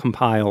okay. people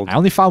compiled. I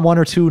only found one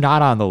or two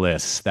not on the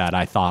list that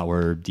I thought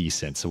were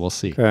decent, so we'll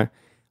see. Okay.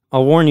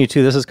 I'll warn you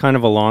too, this is kind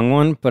of a long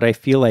one, but I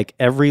feel like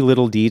every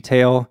little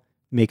detail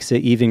makes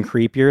it even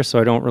creepier, so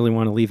I don't really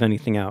want to leave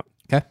anything out.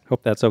 Okay.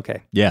 Hope that's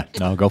okay. Yeah,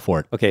 no, go for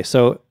it. Okay,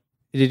 so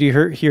did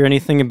you hear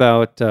anything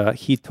about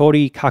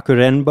Hitori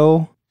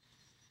Kakurenbo,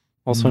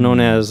 also known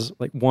as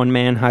like one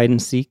man hide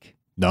and seek?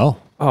 No.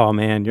 Oh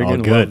man, you're Oh,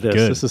 going to good, love this.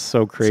 good. This is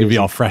so It's crazy. going to be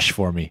all fresh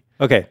for me.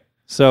 Okay,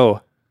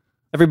 so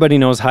everybody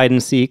knows hide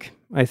and seek,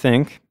 I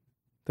think.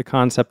 The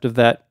concept of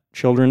that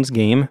children's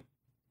game.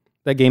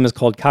 That game is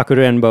called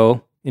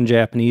Kakurenbo in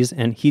Japanese,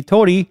 and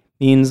Hitori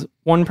means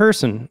one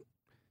person.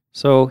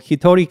 So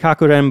Hitori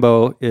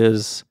Kakurenbo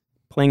is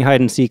playing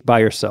hide and seek by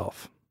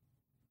yourself.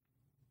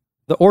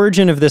 The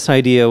origin of this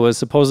idea was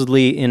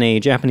supposedly in a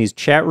Japanese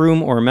chat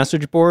room or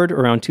message board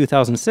around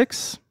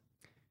 2006.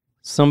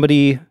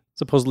 Somebody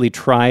supposedly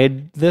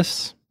tried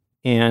this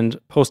and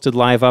posted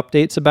live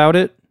updates about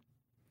it.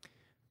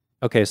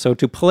 Okay, so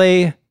to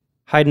play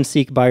hide and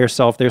seek by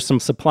yourself, there's some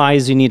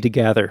supplies you need to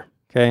gather,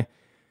 okay?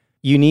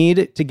 You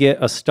need to get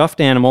a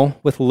stuffed animal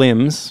with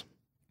limbs.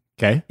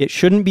 Okay. It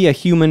shouldn't be a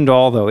human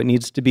doll, though. It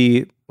needs to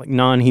be like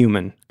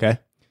non-human. Okay.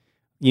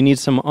 You need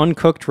some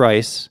uncooked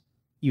rice.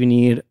 You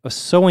need a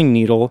sewing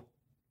needle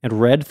and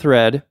red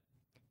thread.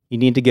 You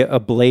need to get a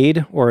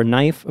blade or a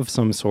knife of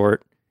some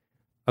sort,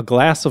 a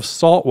glass of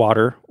salt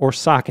water or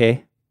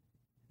sake,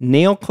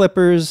 nail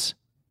clippers,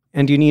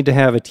 and you need to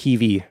have a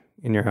TV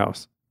in your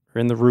house or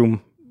in the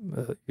room.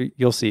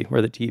 You'll see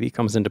where the TV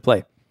comes into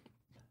play.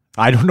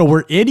 I don't know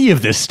where any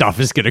of this stuff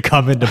is going to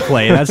come into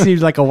play. That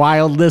seems like a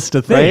wild list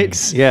of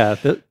things.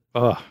 Right?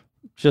 Yeah.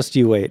 Just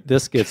you wait.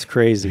 This gets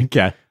crazy.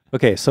 Okay.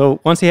 Okay, so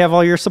once you have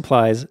all your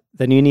supplies,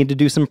 then you need to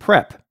do some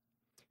prep.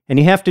 And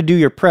you have to do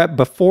your prep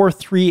before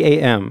 3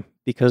 a.m.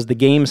 because the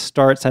game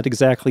starts at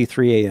exactly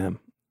 3 a.m.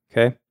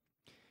 Okay?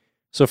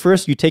 So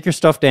first, you take your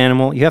stuffed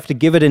animal. You have to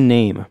give it a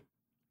name.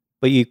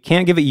 But you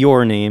can't give it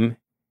your name.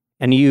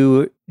 And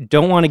you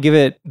don't want to give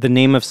it the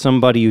name of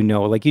somebody you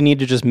know. Like, you need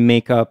to just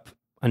make up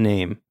a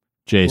name.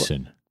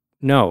 Jason.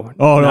 No.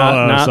 Oh, no,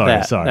 not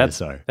sorry, that.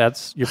 sorry.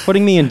 That's you're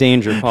putting me in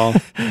danger, Paul.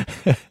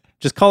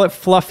 Just call it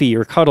Fluffy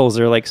or Cuddles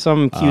or like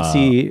some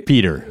cutesy.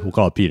 Peter. We'll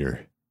call it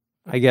Peter.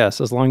 I guess,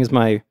 as long as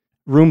my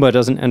Roomba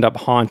doesn't end up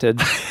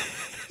haunted.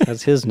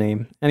 That's his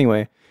name.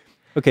 Anyway.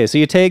 Okay, so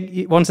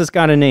once it's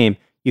got a name,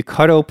 you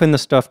cut open the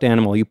stuffed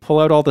animal, you pull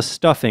out all the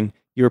stuffing,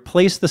 you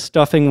replace the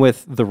stuffing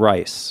with the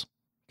rice.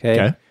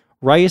 Okay?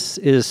 Rice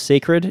is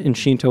sacred in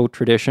Shinto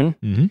tradition.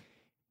 Mm-hmm.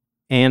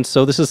 And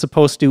so this is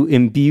supposed to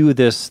imbue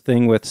this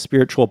thing with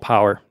spiritual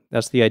power.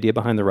 That's the idea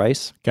behind the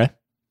rice. Okay.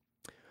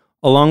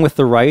 Along with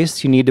the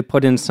rice, you need to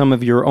put in some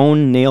of your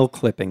own nail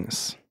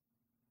clippings.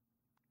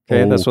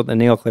 Okay, that's what the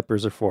nail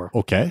clippers are for.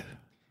 Okay.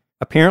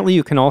 Apparently,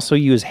 you can also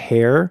use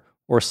hair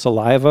or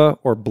saliva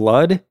or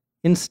blood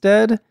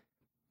instead,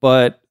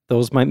 but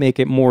those might make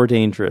it more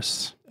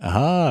dangerous.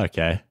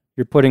 Okay.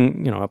 You're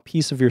putting, a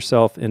piece of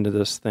yourself into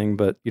this thing,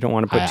 but you don't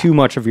want to put too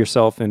much of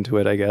yourself into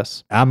it, I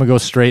guess. I'm going to go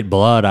straight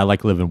blood. I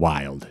like living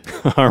wild.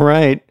 All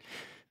right.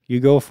 You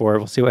go for it.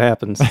 We'll see what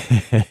happens.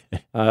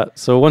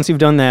 So once you've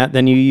done that,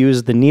 then you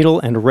use the needle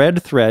and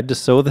red thread to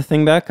sew the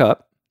thing back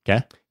up.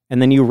 Okay.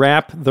 And then you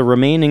wrap the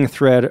remaining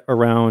thread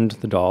around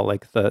the doll,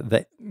 like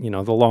the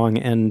long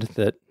end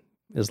that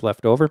is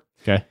left over.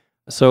 Okay.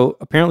 So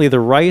apparently the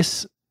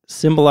rice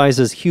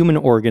symbolizes human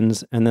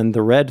organs, and then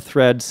the red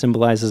thread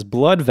symbolizes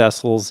blood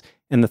vessels,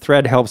 and the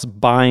thread helps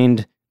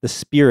bind the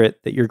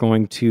spirit that you're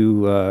going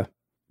to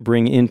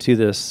bring into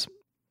this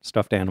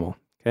stuffed animal.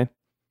 Okay.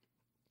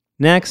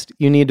 Next,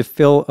 you need to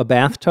fill a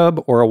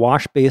bathtub or a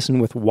wash basin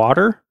with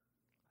water.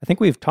 I think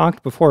we've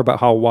talked before about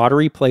how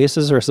watery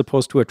places are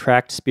supposed to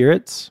attract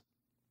spirits.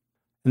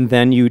 And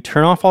then you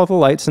turn off all the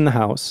lights in the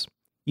house.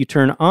 You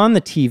turn on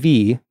the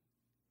TV.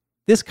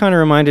 This kind of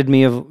reminded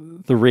me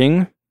of The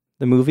Ring,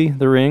 the movie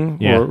The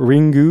Ring, or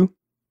Ringu,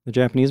 the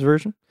Japanese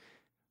version.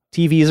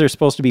 TVs are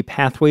supposed to be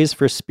pathways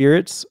for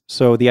spirits.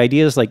 So the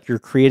idea is like you're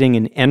creating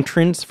an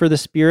entrance for the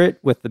spirit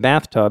with the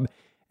bathtub,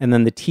 and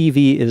then the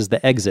TV is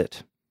the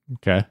exit.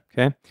 Okay.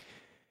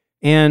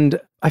 And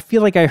I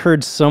feel like I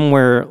heard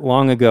somewhere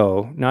long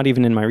ago, not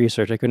even in my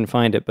research, I couldn't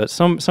find it, but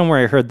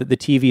somewhere I heard that the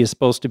TV is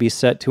supposed to be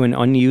set to an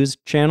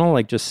unused channel,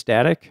 like just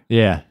static.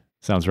 Yeah.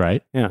 Sounds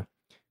right. Yeah.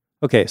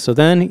 Okay, so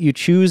then you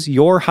choose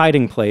your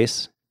hiding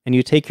place, and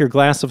you take your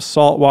glass of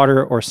salt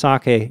water or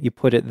sake, you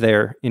put it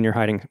there in your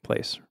hiding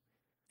place.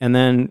 And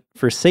then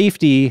for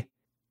safety,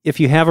 if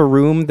you have a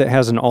room that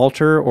has an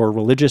altar or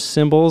religious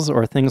symbols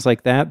or things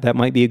like that, that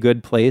might be a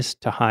good place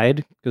to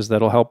hide because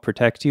that'll help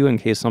protect you in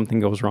case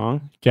something goes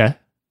wrong. Okay.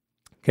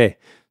 Okay,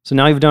 so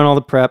now you've done all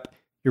the prep.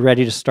 You're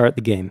ready to start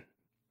the game.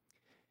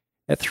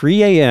 At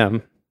 3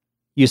 a.m.,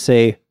 you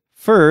say,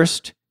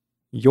 first,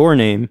 your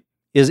name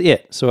is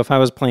it. So if I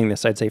was playing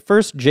this, I'd say,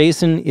 first,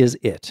 Jason is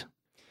it.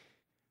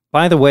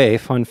 By the way,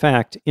 fun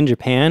fact, in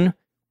Japan,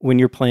 when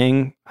you're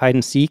playing hide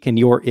and seek and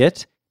you're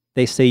it,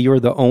 they say you're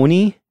the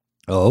Oni.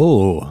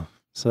 Oh.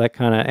 So that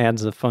kind of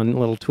adds a fun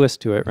little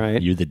twist to it,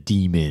 right? You're the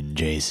demon,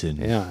 Jason.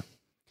 Yeah.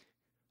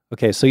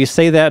 Okay, so you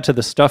say that to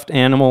the stuffed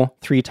animal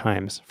 3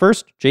 times.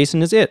 First,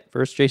 Jason is it.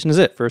 First, Jason is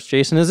it. First,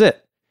 Jason is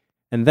it.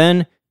 And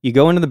then you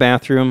go into the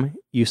bathroom,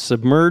 you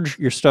submerge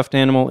your stuffed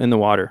animal in the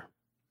water.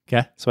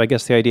 Okay. So I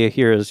guess the idea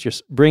here is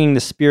just bringing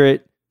the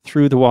spirit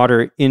through the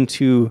water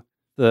into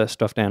the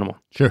stuffed animal.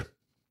 Sure.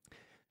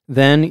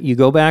 Then you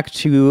go back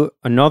to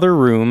another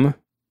room.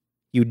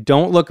 You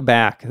don't look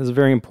back. This is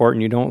very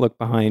important. You don't look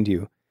behind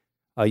you.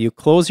 You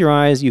close your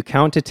eyes, you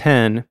count to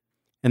 10,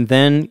 and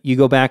then you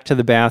go back to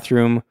the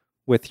bathroom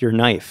with your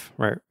knife,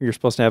 right? You're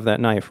supposed to have that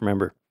knife,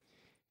 remember?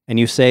 And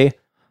you say,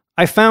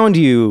 I found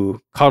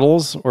you,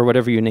 Cuddles, or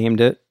whatever you named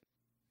it.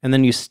 And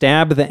then you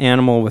stab the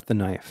animal with the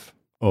knife.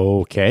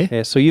 Okay.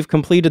 Okay, so you've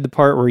completed the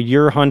part where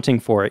you're hunting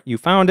for it. You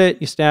found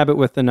it, you stab it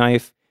with the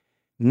knife.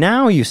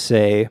 Now you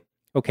say,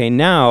 okay,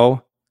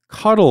 now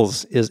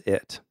Cuddles is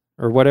it,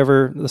 or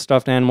whatever the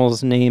stuffed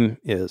animal's name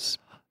is.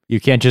 You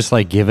can't just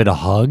give it a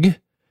hug?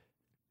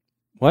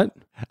 What?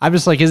 I'm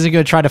just is it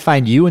going to try to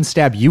find you and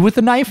stab you with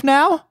a knife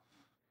now?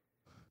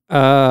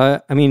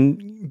 I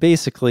mean,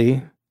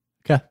 basically.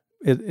 Okay.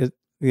 The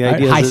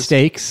idea high is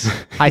stakes.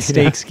 High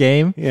stakes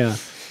game. Yeah.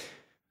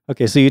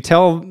 Okay, so you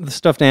tell the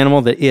stuffed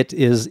animal that it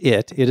is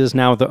it. It is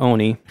now the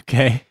Oni.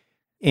 Okay.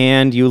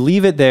 And you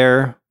leave it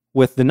there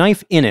with the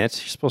knife in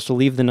it. You're supposed to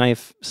leave the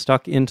knife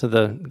stuck into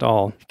the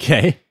doll.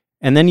 Okay.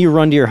 And then you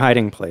run to your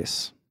hiding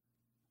place.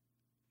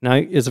 Now,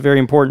 it's very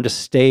important to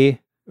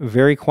stay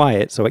very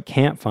quiet so it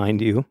can't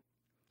find you.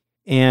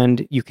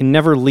 And you can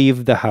never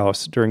leave the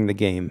house during the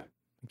game.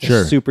 It's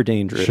Sure. super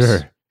dangerous.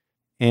 Sure.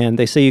 And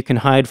they say you can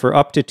hide for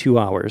up to 2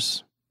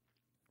 hours.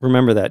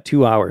 Remember that,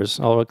 2 hours.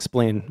 I'll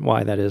explain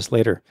why that is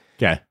later.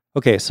 Okay.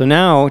 Okay, so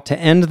now to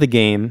end the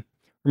game,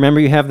 remember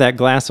you have that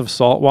glass of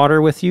salt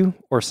water with you,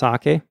 or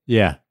sake?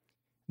 Yeah.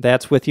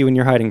 That's with you in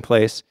your hiding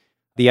place.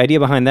 The idea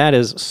behind that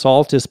is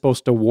salt is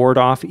supposed to ward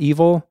off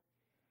evil.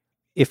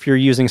 If you're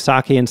using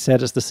sake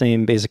instead, it's the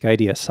same basic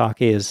idea.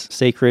 Sake is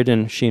sacred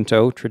in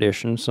Shinto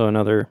tradition, so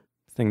another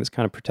thing that's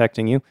kind of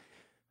protecting you.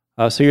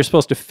 So you're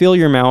supposed to fill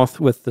your mouth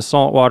with the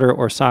salt water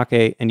or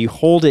sake, and you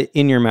hold it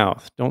in your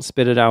mouth. Don't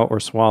spit it out or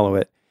swallow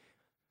it.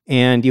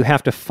 And you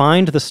have to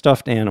find the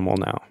stuffed animal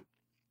now.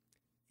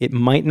 It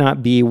might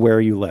not be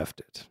where you left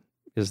it,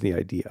 is the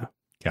idea.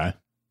 Okay.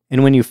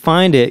 And when you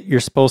find it, you're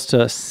supposed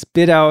to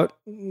spit out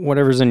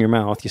whatever's in your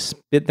mouth. You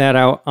spit that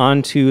out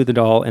onto the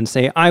doll and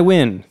say, "I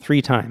win,"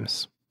 3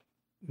 times.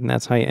 And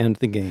that's how you end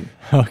the game.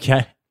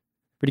 Okay.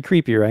 Pretty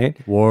creepy, right?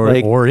 Or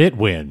it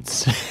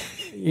wins.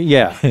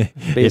 Yeah,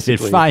 basically. If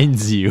it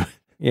finds you.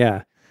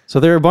 Yeah. So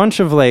there are a bunch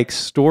of like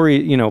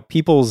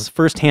people's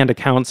firsthand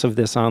accounts of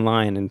this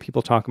online, and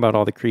people talk about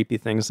all the creepy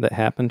things that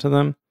happen to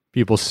them.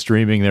 People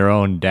streaming their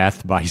own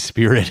death by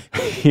spirit.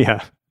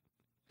 Yeah.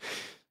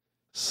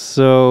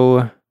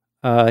 So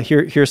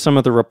here's some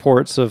of the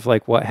reports of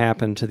like what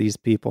happened to these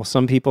people.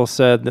 Some people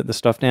said that the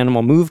stuffed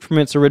animal moved from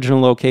its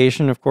original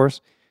location, of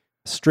course.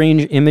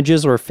 Strange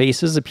images or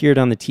faces appeared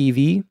on the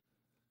TV.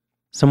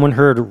 Someone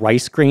heard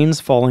rice grains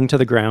falling to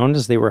the ground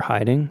as they were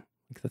hiding.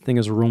 Like the thing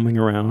is roaming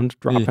around,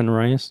 dropping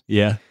rice.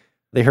 Yeah.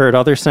 They heard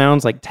other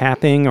sounds like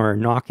tapping or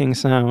knocking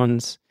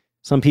sounds.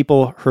 Some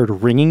people heard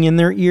ringing in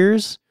their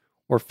ears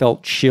or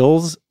felt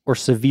chills or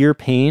severe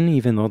pain,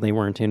 even though they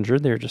weren't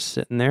injured. They were just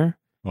sitting there.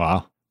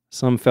 Wow.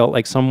 Some felt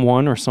like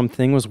someone or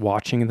something was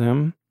watching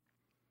them.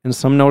 And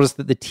some noticed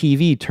that the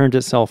TV turned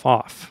itself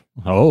off.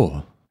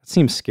 Oh. That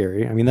seems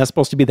scary. I mean, that's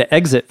supposed to be the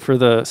exit for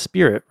the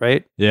spirit,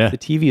 right? Yeah. The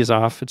TV is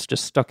off. It's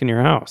just stuck in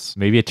your house.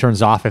 Maybe it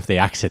turns off if they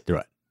exit through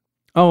it.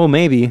 Oh,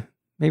 maybe.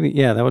 Maybe,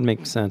 yeah, that would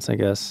make sense, I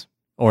guess.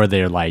 Or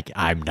they're like,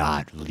 "I'm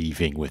not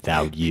leaving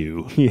without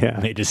you." Yeah.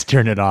 They just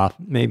turn it off.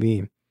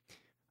 Maybe.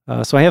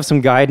 So I have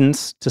some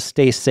guidance to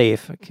stay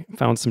safe. I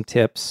found some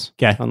tips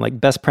Okay. on like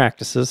best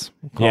practices,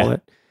 we'll call Yeah.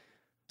 it.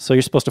 So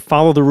you're supposed to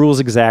follow the rules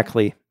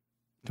exactly.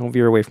 Don't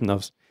veer away from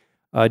those.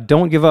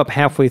 Don't give up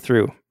halfway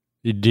through.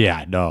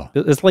 Yeah, no.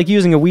 It's like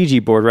using a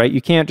Ouija board, right?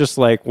 You can't just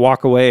like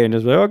walk away and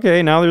just like,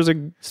 okay, now there's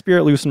a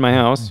spirit loose in my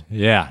house.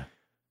 Yeah.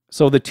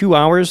 So the 2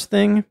 hours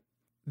thing,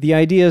 the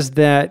idea is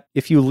that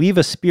if you leave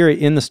a spirit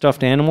in the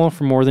stuffed animal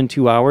for more than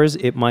 2 hours,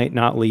 it might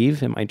not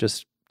leave. It might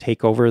just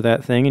take over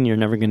that thing and you're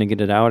never going to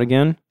get it out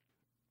again.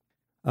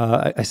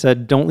 I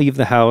said, don't leave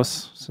the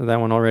house. So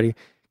that one already.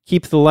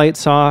 Keep the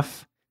lights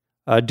off.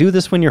 Do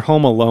this when you're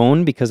home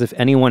alone, because if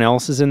anyone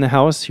else is in the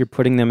house, you're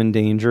putting them in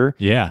danger.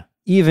 Yeah.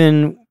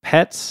 Even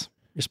pets,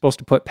 you're supposed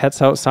to put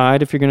pets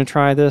outside if you're going to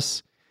try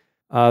this.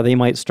 They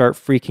might start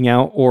freaking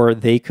out, or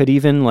they could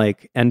even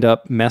like end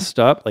up messed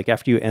up. Like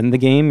after you end the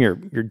game, your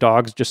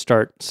dogs just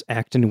start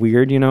acting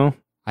weird, you know?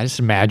 I just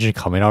imagine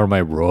coming out of my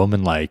room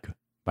and like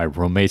my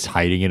roommate's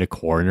hiding in a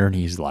corner and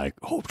he's like,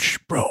 "Oh,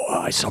 bro,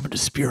 I summoned a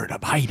spirit.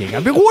 I'm hiding."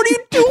 I'm like, "What are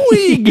you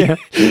doing?" Yeah.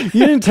 You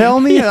didn't tell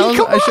me?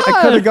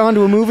 I could have gone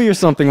to a movie or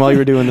something while you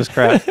were doing this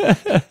crap.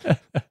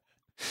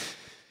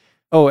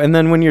 Oh, and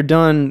then when you're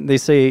done, they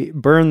say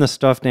burn the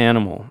stuffed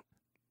animal.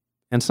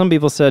 And some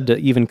people said to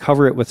even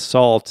cover it with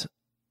salt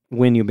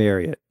when you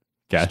bury it.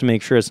 Okay. Just to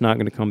make sure it's not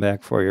going to come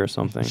back for you or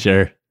something.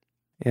 Sure.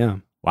 Yeah.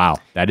 Wow.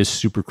 That is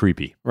super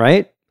creepy.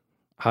 Right?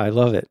 I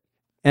love it.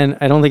 And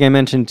I don't think I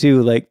mentioned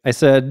too, like I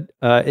said,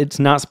 it's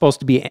not supposed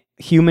to be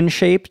human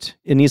shaped.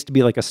 It needs to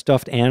be like a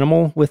stuffed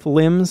animal with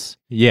limbs.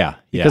 Yeah.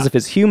 Because if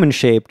it's human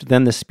shaped,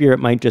 then the spirit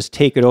might just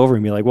take it over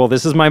and be like, well,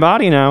 this is my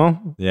body now.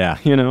 Yeah.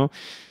 You know?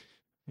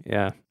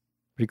 Yeah.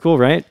 Pretty cool,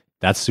 right?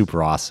 That's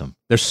super awesome.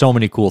 There's so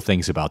many cool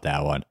things about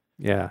that one.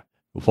 Yeah.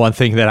 One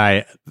thing that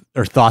I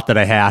thought that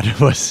I had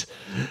was,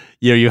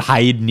 you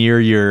hide near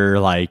your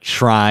like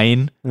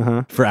shrine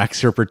for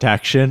extra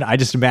protection. I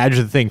just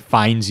imagine the thing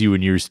finds you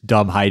in your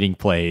dumb hiding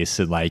place,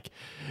 and like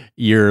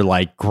your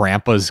like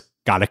grandpa's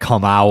got to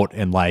come out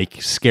and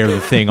like scare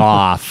the thing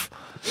off.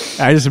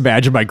 I just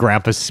imagine my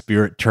grandpa's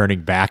spirit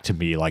turning back to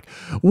me like,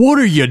 "What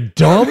are you,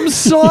 dumb,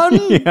 son?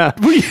 Yeah.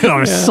 What are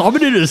you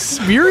summoning a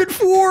spirit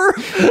for?"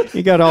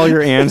 You got all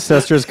your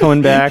ancestors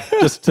coming back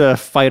just to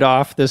fight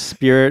off this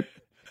spirit.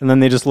 And then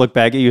they just look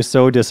back at you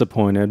so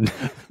disappointed.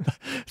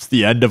 It's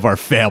the end of our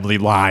family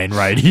line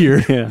right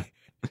here. Yeah.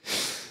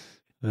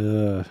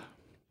 So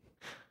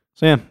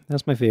yeah,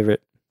 that's my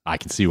favorite. I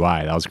can see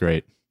why. That was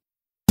great.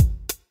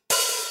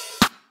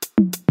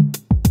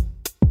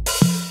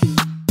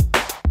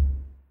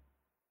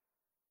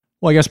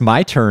 Well, I guess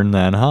my turn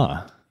then,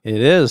 huh? It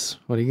is.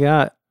 What do you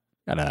got?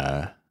 Got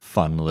a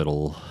fun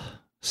little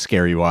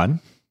scary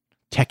one.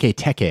 Teke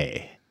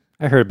Teke.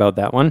 I heard about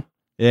that one.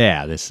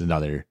 Yeah, this is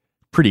another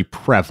pretty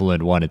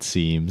prevalent one, it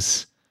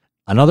seems.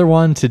 Another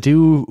one to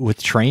do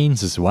with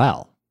trains as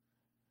well.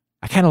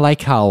 I kind of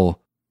like how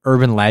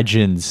urban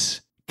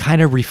legends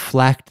kind of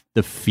reflect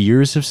the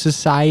fears of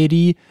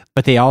society,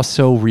 but they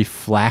also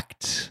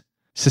reflect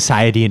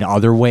society in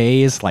other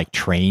ways, like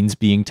trains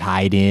being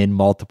tied in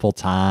multiple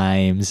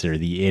times, or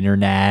the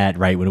internet,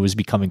 right, when it was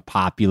becoming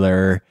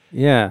popular.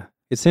 Yeah.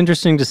 It's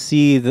interesting to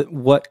see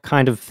what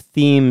kind of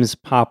themes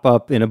pop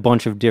up in a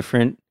bunch of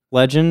different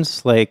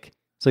legends. Like,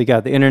 so you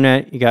got the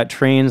internet, you got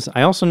trains.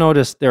 I also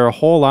noticed there are a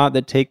whole lot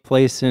that take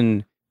place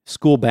in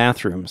school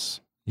bathrooms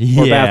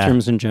or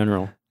bathrooms in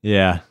general.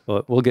 Yeah.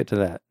 But we'll get to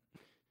that.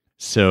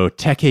 So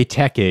Teke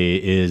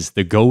Teke is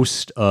the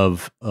ghost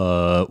of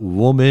a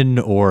woman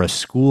or a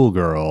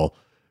schoolgirl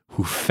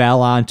who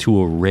fell onto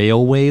a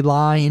railway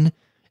line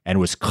and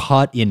was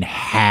cut in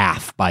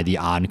half by the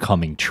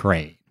oncoming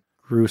train.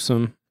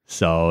 Gruesome.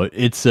 So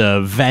it's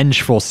a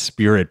vengeful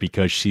spirit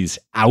because she's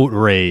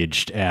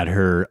outraged at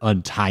her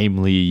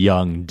untimely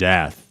young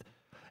death.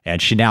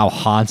 And she now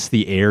haunts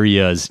the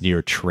areas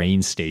near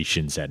train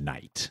stations at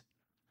night.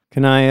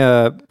 Can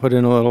I put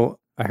in a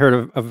little, I heard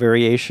of a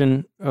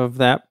variation of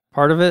that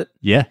part of it.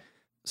 Yeah.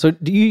 So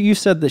you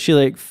said that she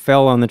like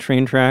fell on the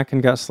train track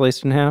and got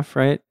sliced in half,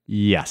 right?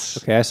 Yes.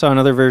 Okay, I saw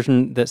another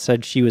version that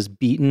said she was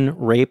beaten,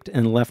 raped,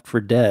 and left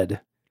for dead.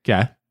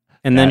 Okay.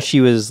 And then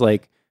she was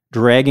like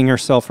dragging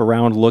herself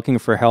around looking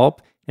for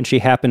help, and she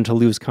happened to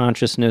lose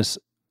consciousness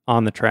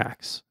on the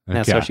tracks. And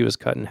that's how Okay. she was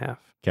cut in half.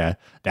 Okay.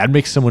 That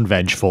makes someone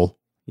vengeful.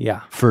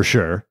 Yeah. For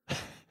sure.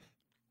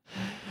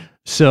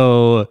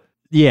 So,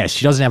 yeah,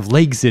 she doesn't have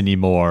legs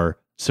anymore.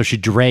 So she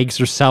drags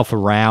herself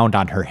around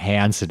on her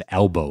hands and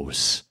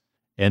elbows.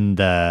 And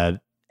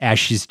as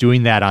she's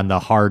doing that on the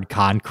hard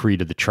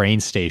concrete of the train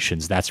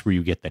stations, that's where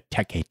you get the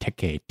teke,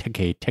 teke,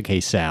 teke,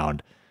 teke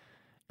sound.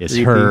 Is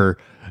Creepy. her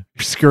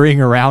scurrying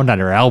around on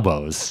her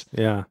elbows.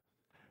 Yeah.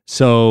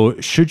 So,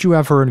 should you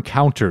ever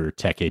encounter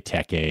Teke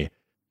Teke,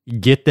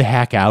 get the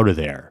heck out of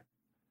there.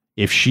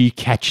 If she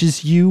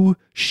catches you,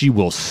 she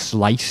will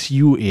slice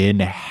you in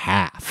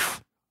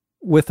half.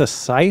 With a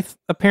scythe,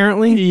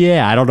 apparently.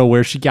 Yeah, I don't know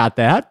where she got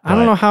that. I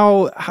don't know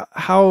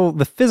how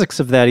the physics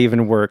of that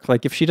even work.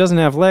 Like, if she doesn't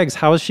have legs,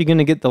 how is she going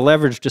to get the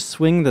leverage to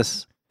swing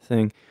this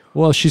thing?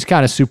 Well, she's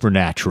kind of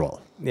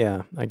supernatural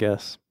Yeah, I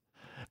guess.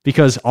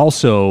 because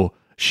also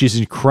she's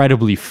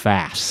incredibly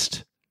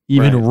fast,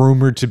 even Right.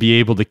 rumored to be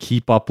able to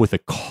keep up with a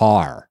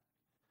car.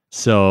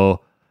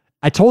 So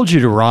I told you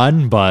to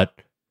run, but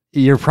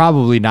you're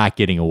probably not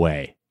getting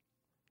away.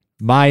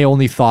 My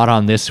only thought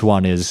on this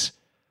one is,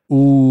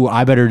 ooh,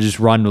 I better just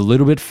run a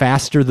little bit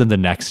faster than the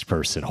next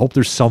person. Hope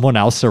there's someone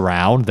else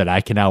around that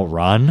I can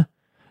outrun.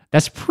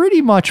 That's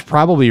pretty much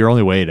probably your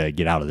only way to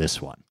get out of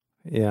this one.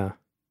 Yeah.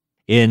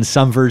 In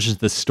some versions of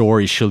the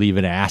story, she'll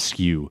even ask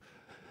you,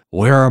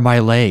 where are my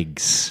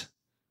legs?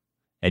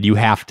 And you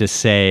have to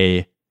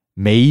say,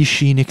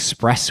 Meishin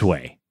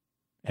Expressway.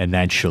 And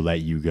then she'll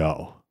let you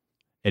go.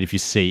 And if you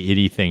say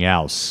anything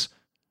else,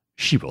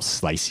 she will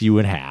slice you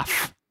in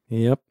half.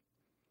 Yep.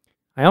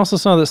 I also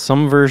saw that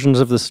some versions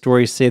of the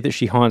story say that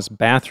she haunts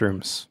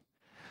bathrooms.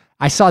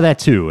 I saw that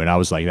too, and I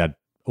was like, "That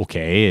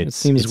okay?" It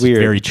seems it's weird.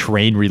 very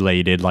train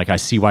related. Like I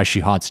see why she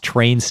haunts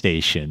train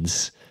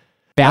stations.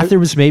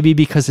 Bathrooms, maybe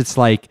because it's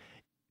like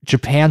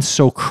Japan's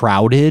so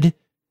crowded.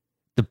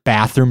 The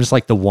bathroom is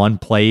like the one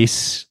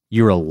place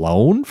you're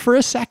alone for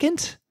a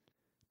second,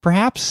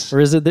 perhaps. Or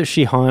is it that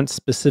she haunts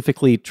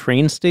specifically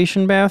train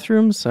station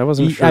bathrooms? I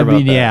wasn't sure about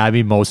that. Yeah. I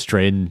mean, most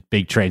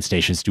big train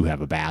stations do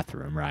have a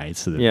bathroom, right?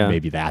 So Yeah.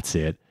 maybe that's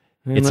it.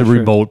 I'm It's not a sure.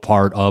 remote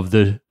part of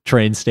the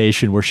train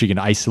station where she can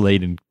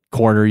isolate and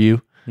corner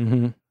you.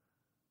 Mm-hmm.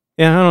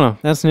 Yeah, I don't know.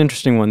 That's an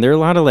interesting one. There are a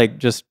lot of like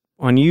just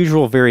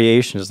unusual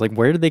variations. Like,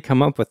 where did they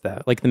come up with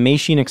that? Like the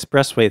Meishin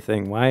Expressway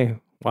thing. Why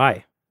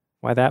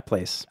that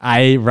place?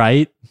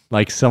 Right?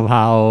 Like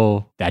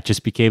somehow that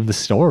just became the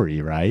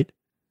story, right?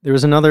 There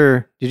was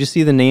another. Did you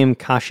see the name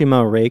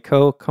Kashima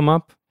Reiko come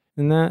up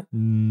in that?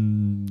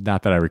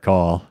 Not that I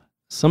recall.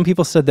 Some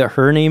people said that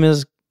her name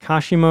is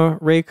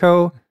Kashima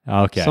Reiko.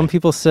 Okay. Some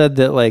people said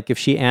that like if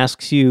she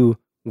asks you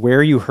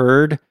where you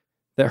heard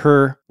that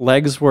her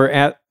legs were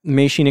at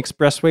Meishin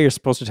Expressway, you're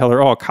supposed to tell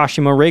her, "Oh,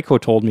 Kashima Reiko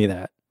told me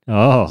that."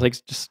 Oh, It's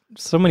like just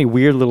so many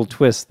weird little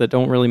twists that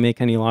don't really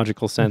make any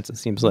logical sense. It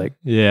seems like.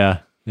 yeah.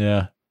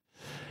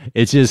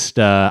 It's just,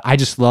 I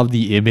just love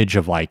the image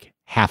of like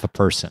half a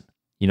person,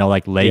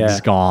 like legs Yeah.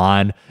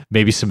 gone,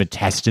 maybe some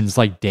intestines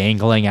like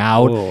dangling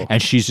out. Whoa.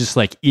 And she's just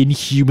like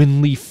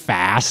inhumanly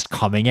fast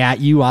coming at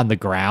you on the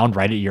ground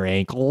right at your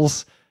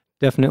ankles.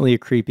 Definitely a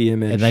creepy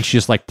image. And then she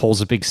just like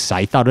pulls a big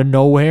scythe out of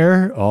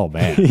nowhere. Oh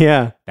man,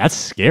 yeah, that's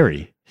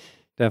scary.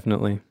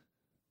 definitely.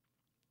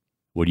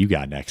 What do you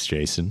got next,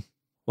 Jason?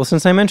 Well,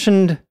 since I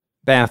mentioned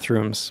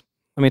bathrooms,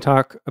 let me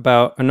talk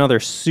about another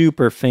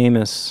super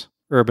famous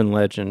urban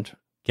legend.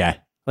 Okay.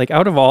 Like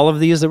out of all of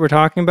these that we're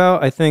talking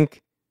about, I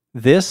think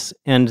this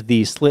and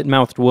the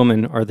slit-mouthed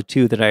woman are the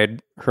two that I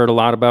had heard a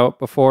lot about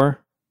before.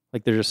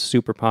 Like they're just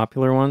super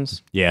popular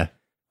ones. Yeah.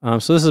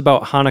 So this is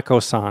about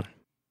Hanako-san.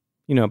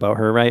 You know about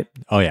her, right?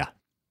 Oh yeah.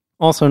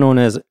 Also known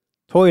as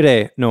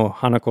Toire no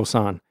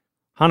Hanako-san.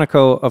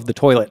 Hanako of the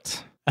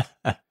toilet.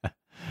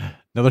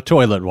 Another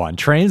toilet one.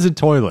 Trains and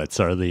toilets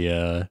are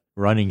the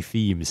running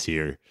themes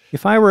here.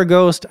 If I were a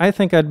ghost, I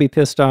think I'd be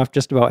pissed off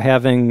just about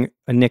having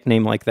a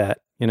nickname like that,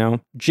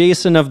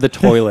 Jason of the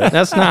toilet.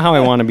 That's not how I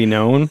want to be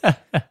known.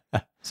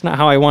 It's not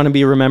how I want to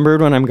be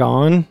remembered when I'm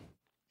gone.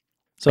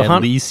 So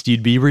At least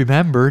you'd be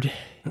remembered.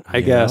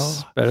 I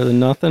guess better than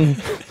nothing.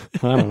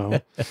 I don't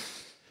know.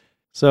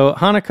 So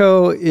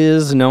Hanako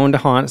is known to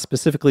haunt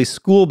specifically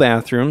school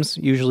bathrooms,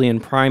 usually in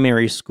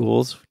primary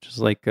schools, which is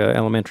like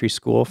elementary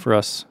school for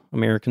us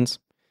Americans,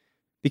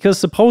 because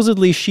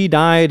supposedly she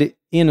died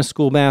in a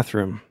school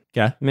bathroom.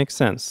 Okay. Makes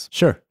sense.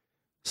 Sure.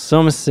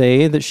 Some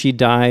say that she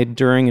died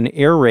during an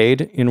air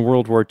raid in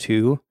World War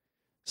II.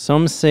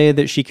 Some say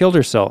that she killed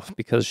herself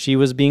because she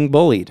was being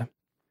bullied.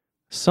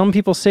 Some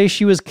people say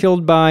she was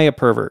killed by a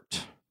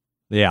pervert.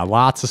 Yeah,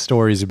 lots of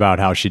stories about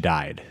how she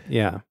died.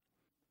 Yeah.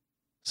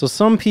 So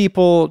some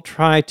people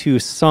try to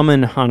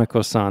summon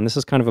Hanako-san. This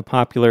is kind of a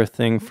popular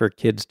thing for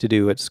kids to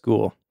do at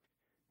school.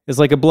 It's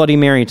like a Bloody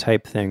Mary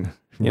type thing.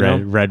 You know?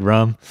 Red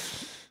rum.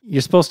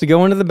 You're supposed to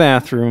go into the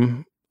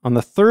bathroom on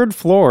the 3rd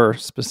floor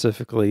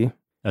specifically.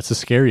 That's the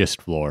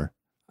scariest floor.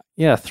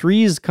 Yeah,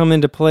 3s come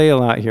into play a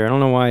lot here. I don't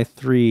know why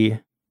 3.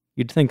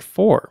 You'd think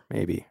 4,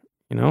 maybe,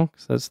 you know,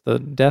 because that's the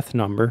death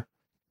number.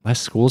 Less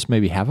schools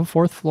maybe have a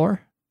 4th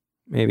floor?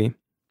 Maybe.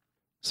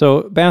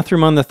 So,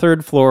 bathroom on the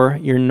 3rd floor,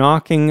 you're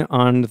knocking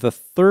on the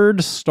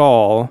 3rd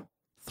stall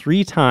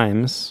 3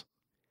 times.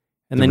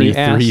 And then you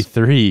ask...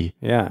 3.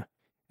 Yeah.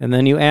 And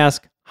then you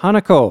ask,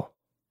 Hanako,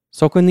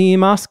 soku ni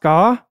imasu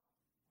ka?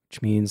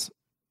 Which means,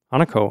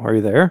 Hanako, are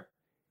you there?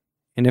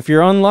 And if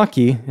you're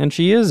unlucky, and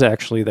she is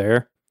actually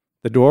there,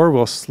 the door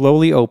will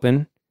slowly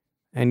open,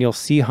 and you'll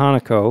see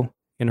Hanako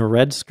in a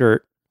red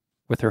skirt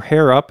with her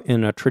hair up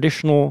in a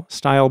traditional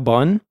style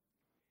bun.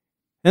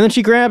 And then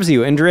she grabs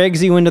you and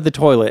drags you into the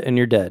toilet, and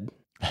you're dead.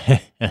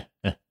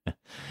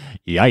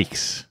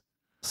 Yikes.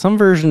 Some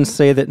versions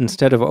say that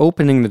instead of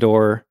opening the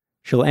door,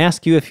 she'll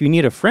ask you if you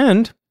need a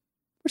friend,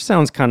 which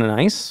sounds kind of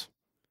nice.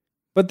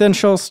 But then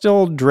she'll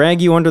still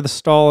drag you under the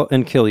stall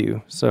and kill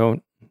you,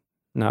 so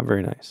not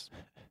very nice.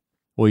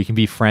 Well, you can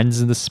be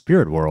friends in the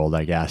spirit world,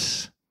 I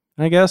guess.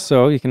 I guess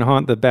so. You can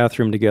haunt the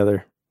bathroom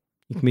together.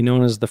 You can be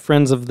known as the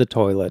Friends of the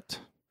Toilet.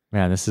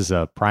 Man, this is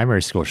a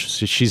primary school.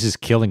 She's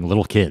just killing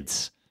little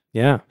kids.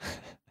 Yeah.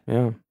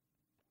 Yeah.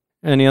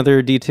 Any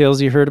other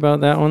details you heard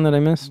about that one that I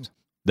missed?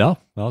 No,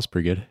 that was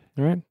pretty good.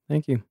 All right.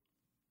 Thank you.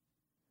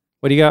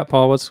 What do you got,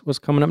 Paul? What's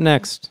coming up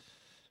next?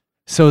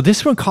 So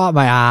this one caught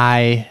my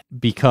eye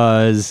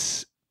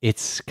because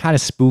it's kind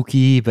of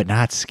spooky, but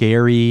not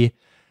scary.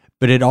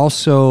 But it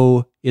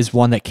also is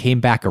one that came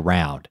back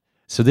around.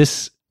 So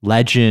this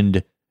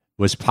legend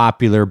was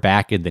popular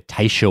back in the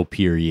Taisho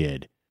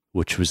period,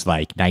 which was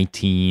like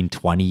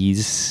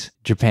 1920s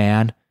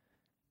Japan.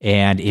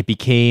 And it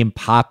became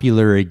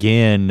popular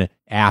again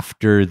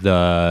after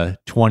the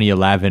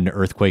 2011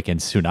 earthquake and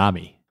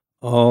tsunami.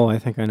 Oh, I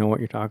think I know what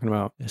you're talking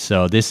about.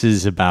 So this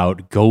is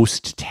about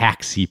ghost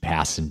taxi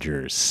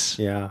passengers.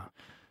 Yeah.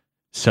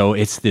 So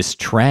it's this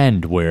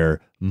trend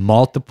where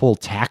multiple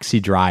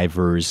taxi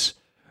drivers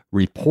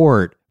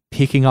report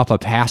picking up a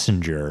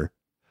passenger.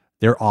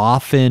 They're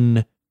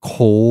often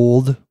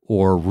cold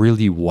or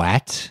really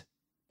wet.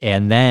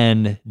 And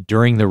then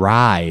during the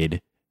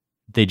ride,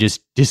 they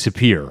just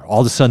disappear.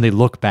 All of a sudden they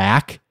look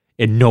back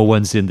and no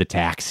one's in the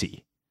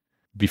taxi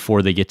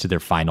before they get to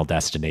their final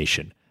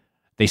destination.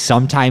 They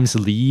sometimes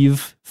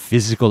leave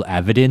physical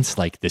evidence,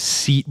 like the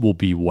seat will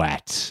be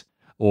wet,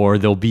 or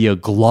there'll be a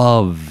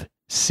glove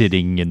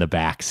sitting in the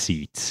back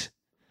seat,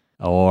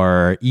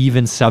 or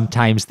even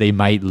sometimes they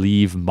might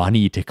leave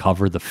money to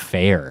cover the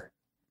fare.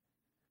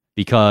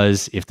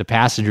 Because if the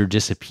passenger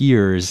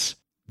disappears,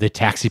 the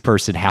taxi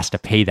person has to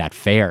pay that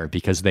fare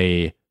because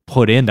they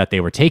put in that they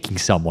were taking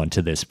someone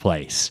to this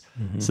place.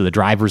 Mm-hmm. So the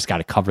driver's got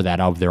to cover that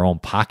out of their own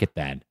pocket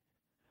then.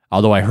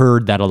 Although I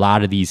heard that a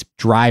lot of these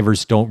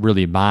drivers don't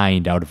really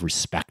mind out of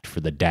respect for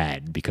the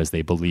dead because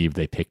they believe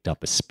they picked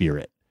up a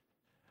spirit.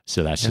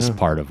 So that's just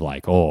part of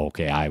like, oh,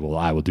 okay, I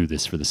will do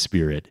this for the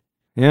spirit.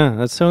 Yeah,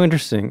 that's so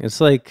interesting. It's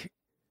like,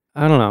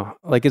 I don't know,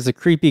 like it's a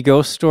creepy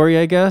ghost story,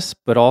 I guess,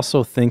 but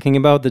also thinking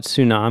about the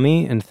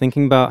tsunami and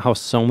thinking about how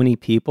so many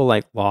people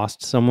like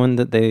lost someone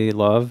that they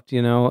loved,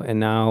 you know, and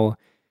now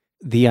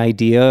the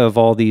idea of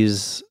all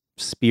these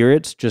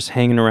spirits just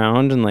hanging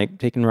around and like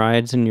taking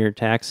rides in your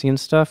taxi and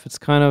stuff. It's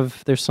kind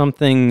of, there's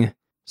something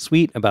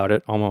sweet about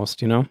it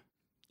almost, you know?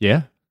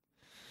 Yeah.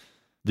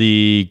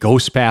 The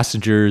ghost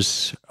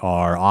passengers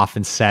are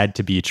often said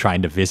to be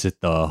trying to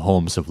visit the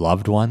homes of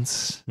loved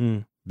ones.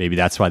 Maybe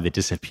that's why they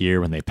disappear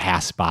when they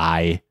pass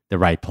by the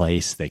right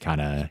place. They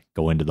kind of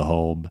go into the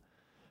home.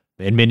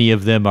 And many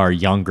of them are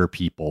younger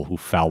people who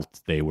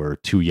felt they were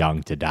too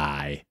young to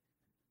die.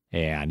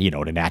 And, you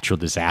know, in a natural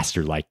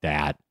disaster like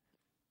that,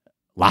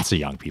 lots of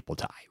young people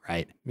die,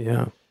 right?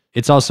 Yeah.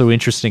 It's also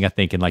interesting, I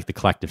think, in like the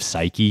collective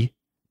psyche,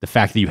 the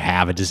fact that you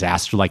have a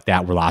disaster like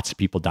that where lots of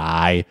people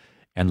die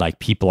and like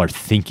people are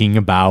thinking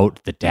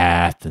about the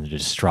death and the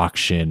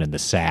destruction and the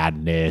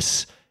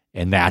sadness.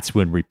 And that's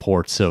when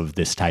reports of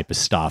this type of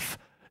stuff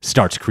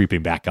starts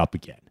creeping back up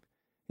again.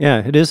 Yeah,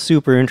 it is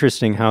super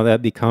interesting how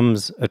that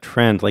becomes a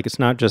trend. Like it's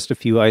not just a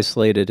few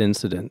isolated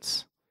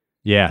incidents.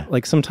 Yeah.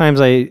 Like sometimes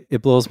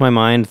it blows my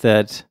mind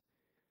that,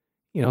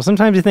 you know,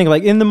 sometimes you think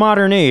like in the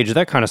modern age,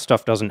 that kind of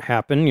stuff doesn't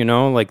happen, you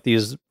know, like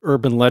these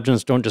urban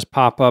legends don't just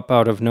pop up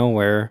out of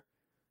nowhere,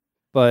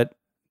 but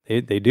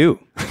they do.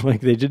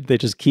 Like they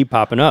just keep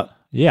popping up.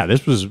 Yeah.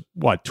 This was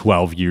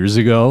 12 years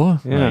ago?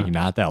 Yeah. Like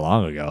not that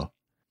long ago.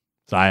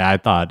 So I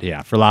thought,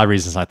 yeah, for a lot of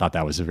reasons, I thought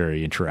that was a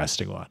very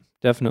interesting one.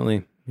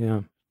 Definitely.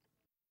 Yeah.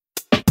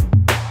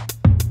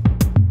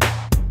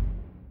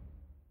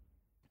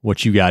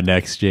 What you got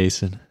next,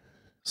 Jason?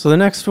 So the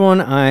next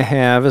one I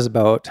have is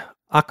about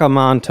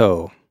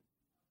Akamanto.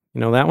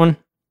 You know that one?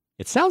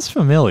 It sounds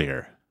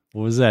familiar.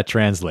 What does that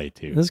translate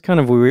to? This is kind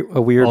of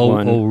a weird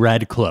one. Oh,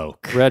 red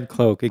cloak. Red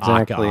cloak,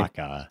 exactly.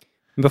 Aka.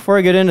 Before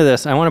I get into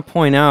this, I want to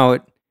point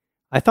out,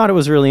 I thought it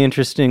was really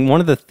interesting.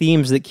 One of the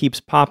themes that keeps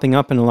popping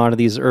up in a lot of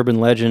these urban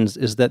legends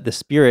is that the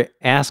spirit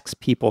asks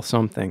people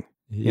something.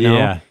 You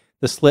know?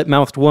 The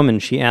slit-mouthed woman,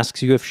 she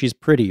asks you if she's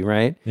pretty,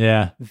 right?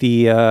 Yeah.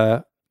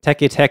 The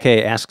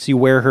teke asks you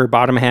where her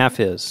bottom half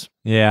is,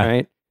 Yeah.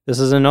 right? This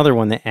is another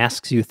one that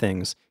asks you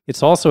things.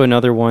 It's also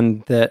another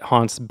one that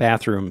haunts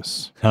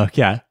bathrooms.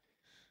 Okay.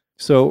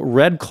 So,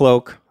 Red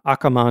Cloak,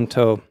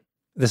 Akamanto,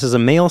 this is a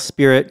male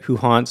spirit who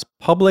haunts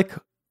public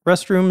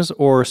restrooms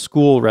or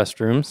school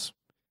restrooms,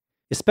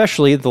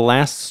 especially the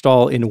last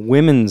stall in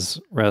women's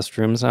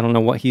restrooms. I don't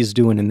know what he's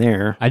doing in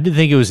there. I did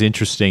think it was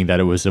interesting that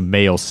it was a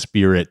male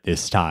spirit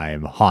this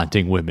time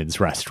haunting women's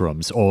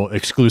restrooms, or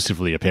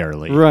exclusively,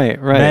 apparently.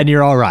 Right. Then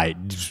you're all right.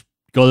 Just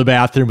go to the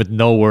bathroom with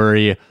no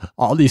worry.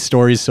 All these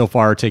stories so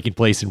far are taking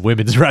place in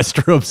women's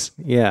restrooms.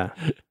 Yeah,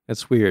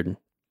 that's weird.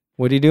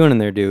 What are you doing in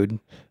there, dude?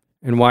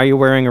 And why are you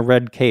wearing a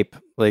red cape?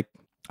 Like,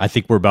 I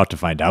think we're about to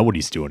find out what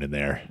he's doing in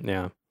there.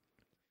 yeah.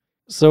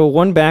 So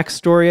one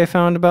backstory I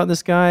found about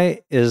this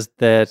guy is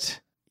that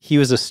he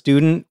was a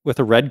student with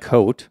a red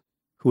coat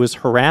who was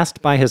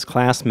harassed by his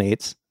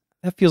classmates.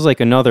 That feels like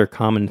another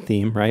common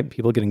theme, right?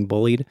 People getting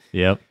bullied.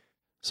 Yep.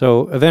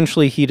 So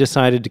eventually he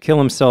decided to kill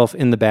himself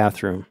in the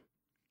bathroom.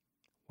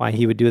 Why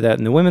he would do that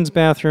in the women's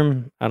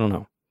bathroom, I don't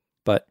know.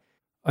 But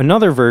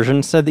another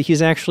version said that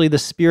he's actually the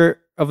spirit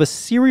of a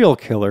serial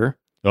killer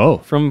Oh.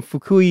 from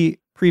Fukui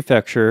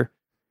Prefecture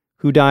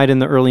who died in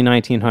the early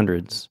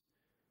 1900s.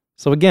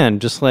 So again,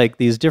 just like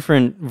these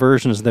different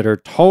versions that are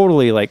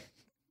totally like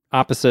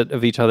opposite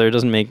of each other, it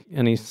doesn't make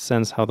any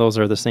sense how those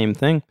are the same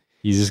thing.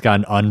 He's just got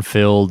an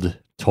unfilled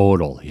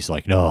total. He's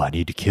like, no, I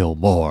need to kill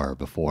more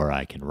before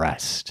I can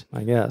rest.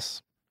 I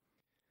guess.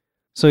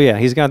 So yeah,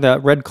 he's got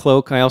that red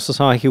cloak. I also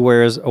saw he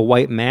wears a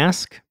white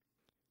mask.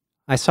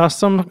 I saw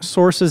some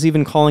sources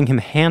even calling him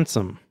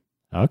handsome.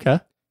 Okay.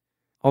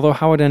 Although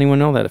how would anyone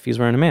know that if he's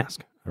wearing a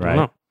mask? I don't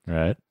know.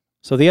 Right.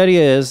 So the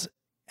idea is,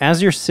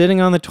 as you're sitting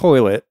on the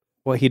toilet,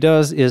 what he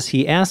does is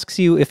he asks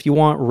you if you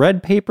want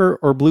red paper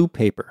or blue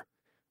paper,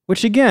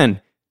 which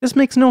again, this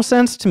makes no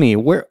sense to me.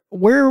 Where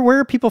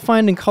are people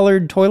finding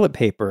colored toilet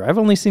paper? I've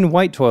only seen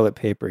white toilet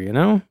paper, you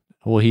know?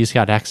 Well, he's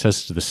got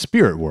access to the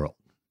spirit world.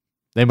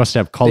 They must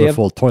have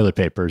colorful toilet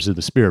papers in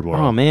the spirit world.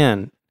 Oh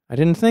man, I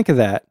didn't think of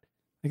that.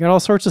 They got all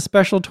sorts of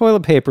special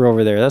toilet paper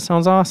over there. That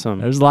sounds awesome.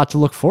 There's a lot to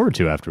look forward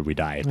to after we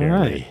die, All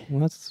apparently. right. Well,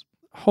 that's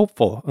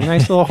hopeful. A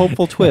nice little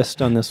hopeful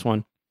twist on this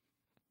one.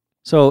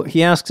 So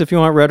he asks if you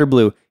want red or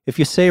blue. If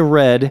you say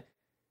red,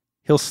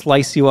 he'll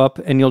slice you up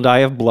and you'll die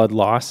of blood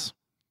loss.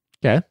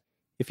 Okay.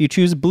 If you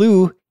choose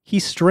blue, he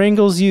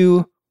strangles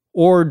you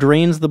or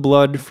drains the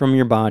blood from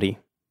your body.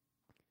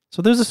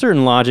 So there's a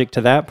certain logic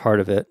to that part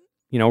of it.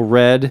 You know,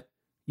 red,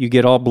 you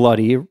get all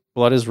bloody.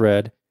 Blood is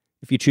red.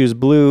 If you choose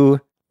blue,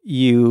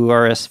 you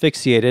are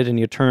asphyxiated and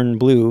you turn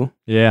blue.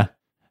 Yeah,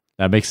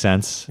 that makes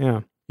sense.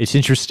 Yeah. It's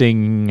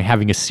interesting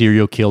having a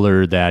serial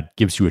killer that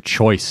gives you a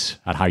choice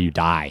on how you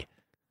die.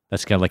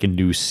 That's kind of like a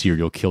new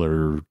serial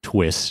killer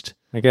twist.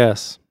 I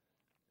guess.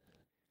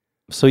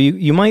 So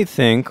you might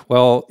think,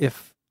 well,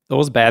 if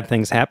those bad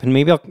things happen,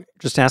 maybe I'll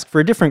just ask for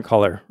a different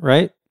color,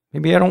 right?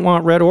 Maybe I don't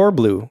want red or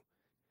blue.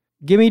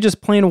 Give me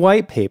just plain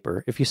white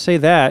paper. If you say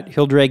that,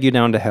 he'll drag you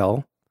down to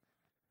hell.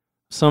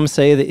 Some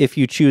say that if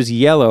you choose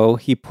yellow,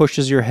 he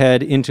pushes your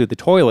head into the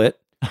toilet.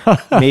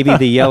 Maybe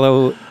the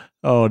yellow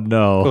Oh,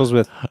 no. goes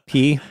with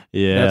pee.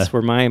 Yeah. That's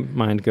where my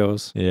mind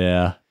goes.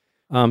 Yeah.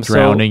 So-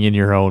 Drowning in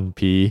your own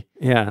pee.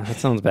 yeah, that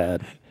sounds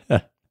bad.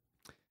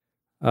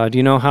 Do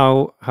you know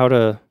how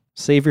to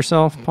save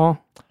yourself,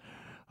 Paul?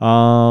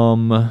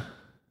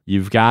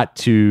 You've got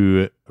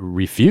to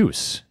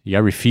refuse. You got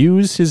to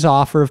refuse his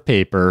offer of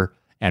paper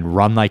and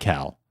run like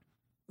hell.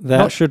 That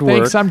Nope, should work.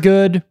 Thanks, I'm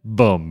good.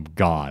 Boom,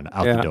 gone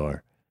out Yeah. the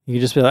door. You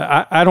can just be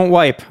like, I don't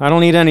wipe. I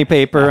don't need any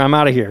paper. I'm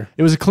out of here.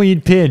 It was a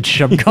clean pinch.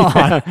 I'm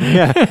gone.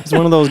 Yeah, it's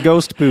one of those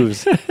ghost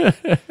poos.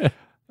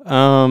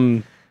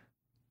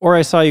 Or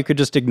I saw you could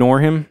just ignore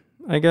him,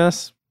 I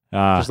guess.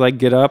 Just like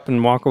get up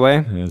and walk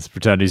away. Let's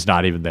pretend he's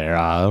not even there.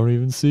 I don't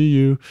even see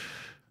you.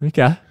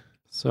 Okay.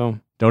 So,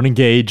 Don't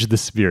engage the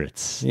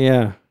spirits.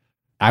 yeah.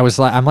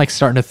 I'm like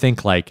starting to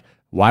think like,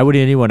 why would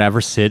anyone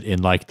ever sit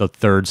in like the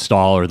third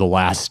stall or the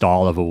last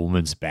stall of a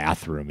woman's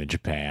bathroom in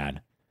Japan?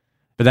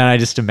 But then I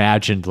just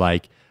imagined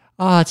like,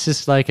 oh, it's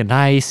just like a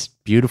nice,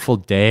 beautiful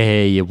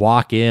day. You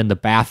walk in, the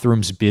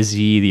bathroom's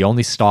busy. The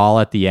only stall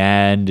at the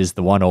end is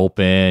the one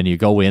open. You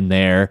go in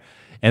there,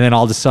 and then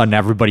all of a sudden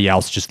everybody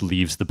else just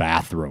leaves the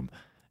bathroom.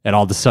 And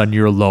all of a sudden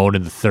you're alone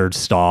in the third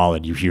stall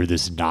and you hear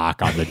this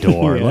knock on the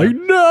door. Yeah. Like,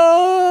 no!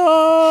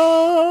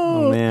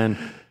 Oh, man.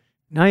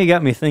 Now you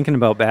got me thinking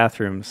about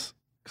bathrooms.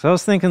 Because I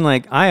was thinking,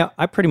 like,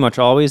 I pretty much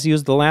always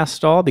use the last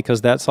stall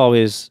because that's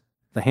always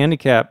the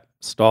handicap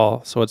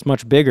stall. So it's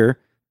much bigger.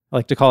 I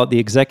like to call it the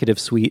executive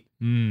suite.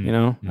 You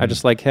know, I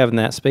just like having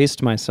that space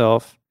to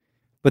myself.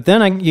 But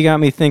then you got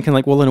me thinking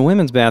like, well, in a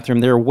women's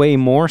bathroom, there are way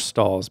more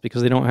stalls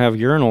because they don't have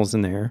urinals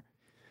in there.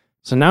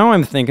 So now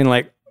I'm thinking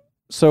like,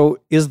 so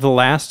is the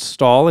last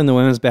stall in the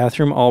women's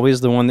bathroom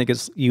always the one that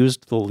gets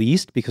used the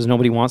least because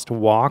nobody wants to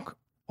walk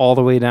all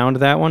the way down to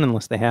that one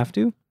unless they have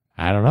to?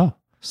 I don't know.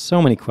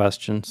 So many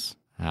questions.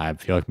 I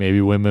feel like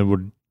maybe women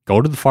would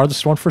go to the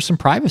farthest one for some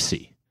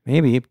privacy.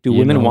 Maybe. Do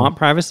women want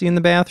privacy in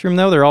the bathroom,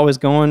 though? They're always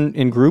going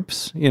in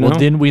groups, you know? Well,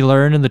 didn't we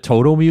learn in the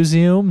Toto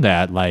Museum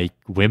that, like,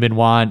 women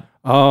want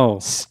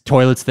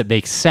toilets that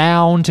make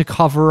sound to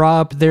cover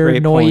up their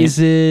Great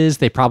noises? Point.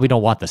 They probably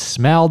don't want the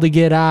smell to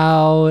get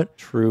out.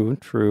 True.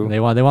 They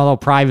want a little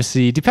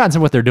privacy. Depends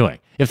on what they're doing.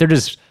 If they're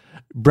just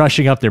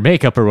brushing up their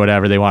makeup or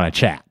whatever, they want to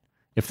chat.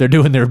 If they're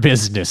doing their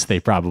business,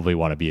 they probably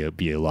want to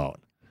be alone.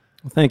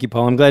 Well, thank you,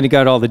 Paul. I'm glad you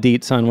got all the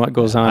deets on what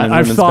goes on in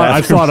women's bathrooms.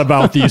 I've thought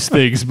about these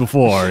things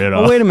before, you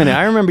know. Well, wait a minute.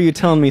 I remember you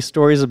telling me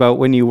stories about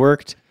when you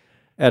worked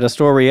at a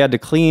store where you had to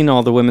clean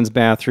all the women's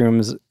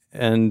bathrooms,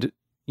 and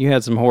you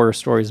had some horror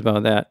stories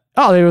about that.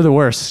 Oh, they were the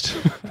worst.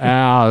 It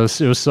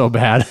was so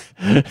bad.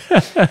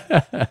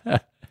 I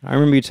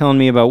remember you telling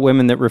me about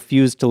women that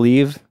refused to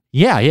leave.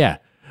 Yeah.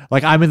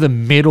 Like, I'm in the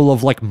middle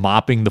of, like,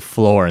 mopping the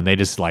floor, and they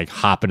just, like,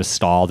 hop in a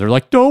stall. They're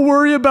like, don't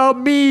worry about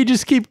me.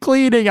 Just keep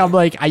cleaning. I'm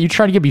like, are you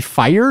trying to get me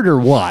fired or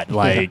what?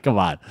 Like, Come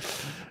on.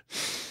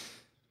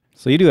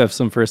 So you do have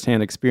some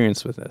firsthand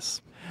experience with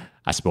this.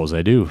 I suppose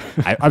I do.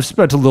 I've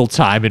spent a little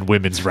time in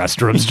women's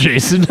restrooms,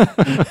 Jason.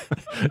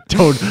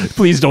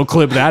 Please don't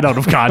clip that out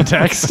of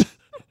context.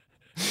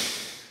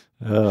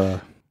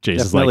 Jason's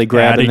definitely like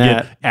grabbing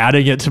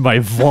adding it to my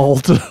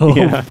vault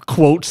of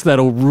quotes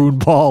that'll ruin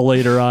Paul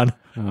later on.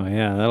 Oh,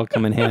 yeah, that'll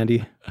come in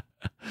handy.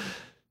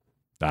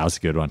 That was a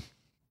good one.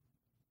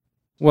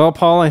 Well,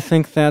 Paul, I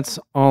think that's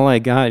all I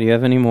got. Do you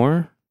have any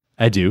more?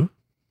 I do.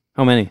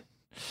 How many?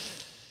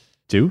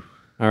 2.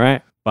 All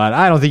right. But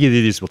I don't think either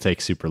of these will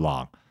take super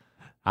long.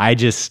 I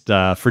just,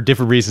 for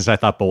different reasons, I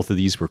thought both of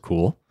these were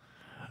cool.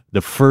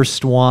 The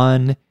first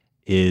one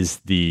is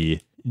the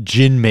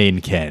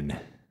Jinmeinken,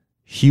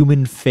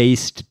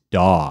 human-faced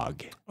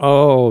dog.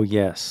 Oh,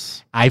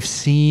 yes. I've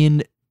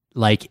seen,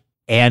 like,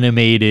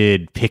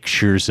 animated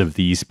pictures of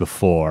these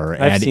before,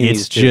 and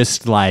it's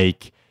just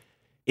like,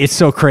 it's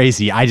so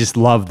crazy. I just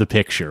love the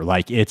picture.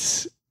 Like,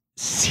 it's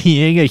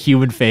seeing a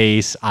human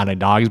face on a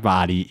dog's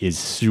body is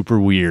super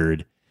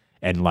weird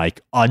and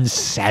like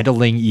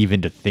unsettling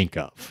even to think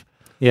of.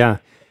 Yeah.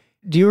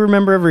 Do you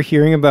remember ever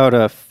hearing about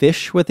a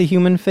fish with a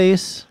human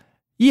face?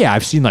 Yeah,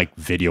 I've seen like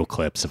video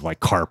clips of like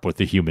carp with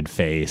a human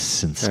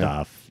face and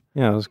stuff.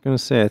 Yeah, I was going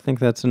to say, I think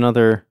that's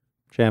another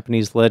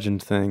Japanese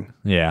legend thing.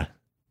 Yeah.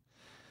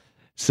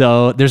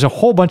 So there's a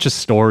whole bunch of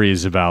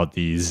stories about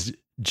these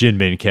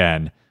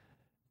Jinmeinken.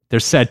 They're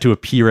said to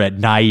appear at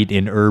night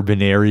in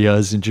urban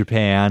areas in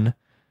Japan.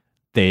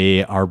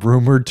 They are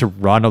rumored to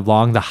run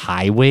along the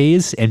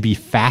highways and be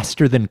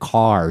faster than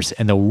cars.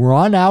 And they'll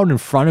run out in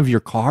front of your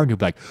car and you'll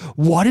be like,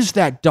 what is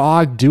that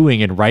dog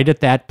doing? And right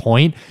at that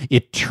point,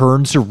 it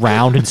turns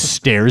around and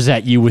stares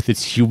at you with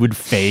its human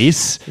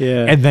face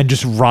and then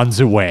just runs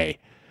away.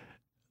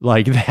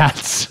 Like,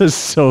 that's just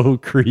so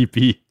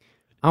creepy.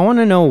 I want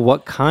to know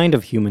what kind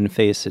of human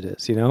face it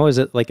is. You know, is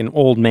it like an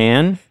old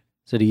man?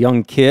 Is it a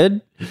young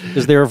kid?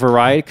 Is there a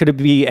variety? Could it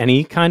be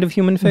any kind of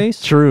human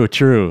face? True.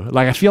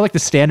 Like, I feel like the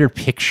standard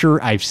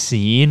picture I've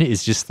seen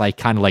is just like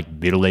kind of like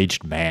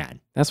middle-aged man.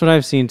 That's what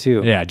I've seen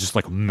too. Yeah, just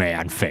like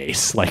man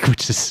face, like,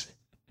 which is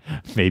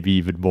maybe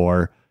even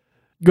more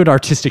good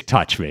artistic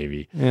touch,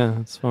 maybe. Yeah,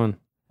 that's fun.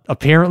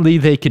 Apparently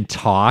they can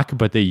talk,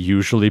 but they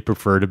usually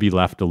prefer to be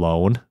left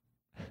alone.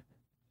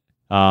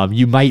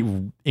 You might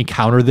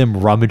encounter them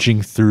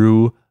rummaging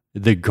through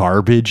the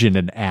garbage in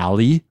an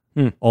alley,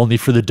 only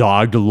for the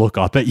dog to look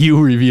up at you,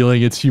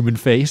 revealing its human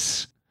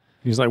face.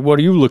 He's like, what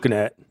are you looking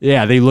at?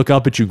 Yeah, they look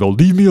up at you and go,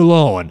 leave me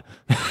alone.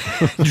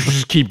 You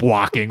just keep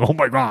walking. Oh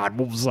my God,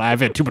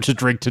 I've had too much to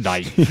drink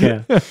tonight.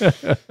 Yeah.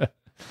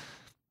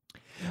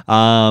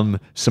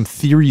 Some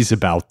theories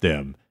about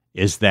them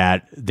is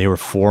that they were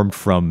formed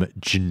from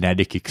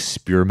genetic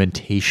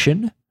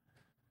experimentation,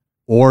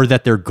 or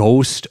that they're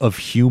ghosts of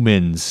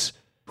humans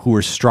who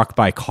were struck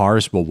by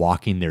cars while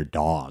walking their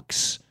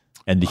dogs.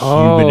 And the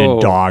human and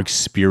dog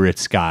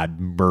spirits got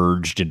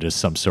merged into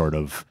some sort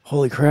of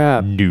holy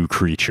crap new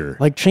creature.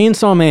 Like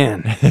Chainsaw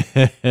Man.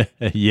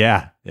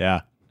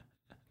 Yeah.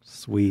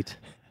 Sweet.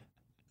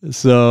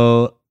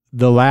 So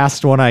the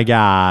last one I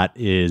got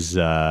is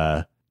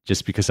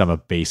just because I'm a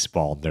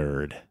baseball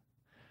nerd.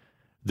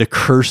 The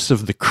Curse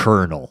of the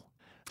Colonel.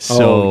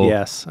 So,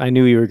 yes. I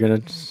knew you were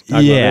going to talk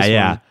about this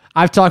one.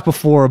 I've talked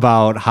before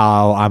about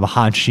how I'm a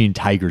Hanshin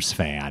Tigers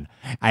fan.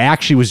 I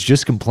actually was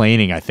just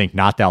complaining, I think,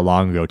 not that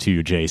long ago to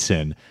you,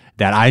 Jason,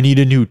 that I need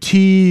a new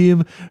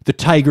team. The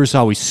Tigers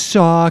always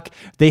suck.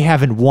 They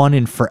haven't won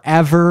in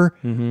forever.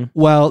 Mm-hmm.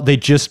 Well, they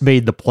just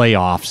made the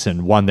playoffs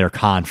and won their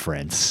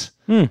conference.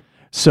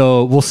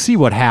 So we'll see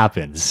what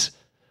happens.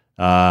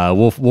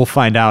 We'll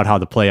find out how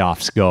the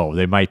playoffs go.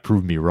 They might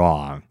prove me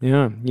wrong.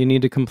 Yeah, you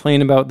need to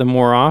complain about them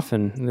more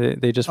often.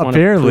 They just want to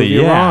Apparently, prove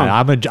you wrong.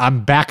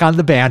 I'm back on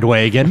the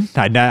bandwagon.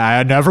 I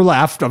never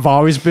left. I've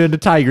always been a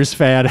Tigers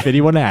fan, if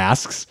anyone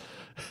asks.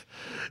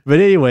 But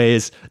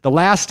anyways, the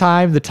last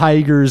time the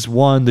Tigers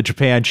won the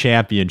Japan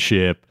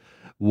Championship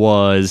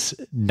was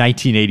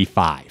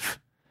 1985.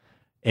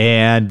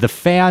 And the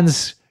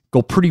fans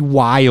go pretty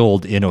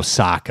wild in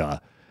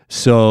Osaka.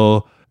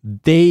 So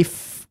they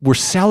were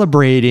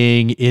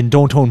celebrating in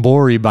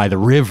Dotonbori by the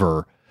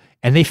river,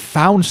 and they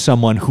found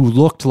someone who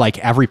looked like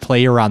every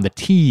player on the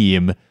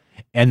team,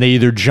 and they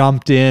either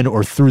jumped in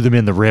or threw them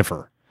in the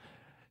river.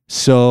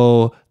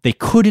 So they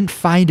couldn't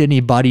find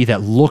anybody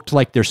that looked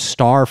like their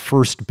star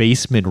first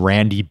baseman,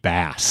 Randy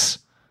Bass,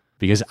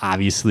 because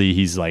obviously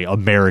he's like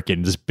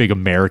American, this big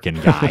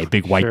American guy,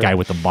 big white Sure. guy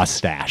with a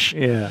mustache.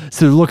 Yeah.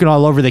 So they're looking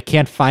all over. They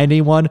can't find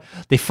anyone.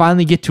 They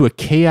finally get to a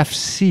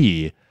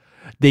KFC.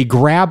 They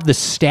grab the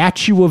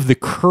statue of the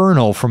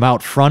Colonel from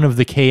out front of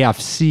the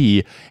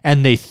KFC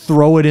and they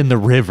throw it in the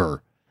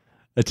river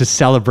to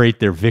celebrate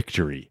their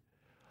victory.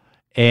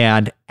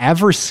 And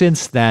ever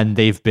since then,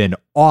 they've been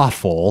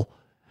awful.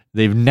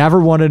 They've never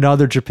won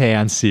another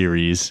Japan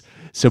series.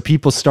 So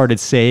people started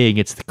saying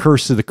it's the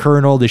curse of the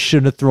Colonel. They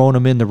shouldn't have thrown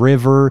him in the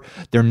river.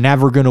 They're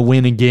never going to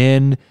win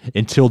again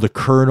until the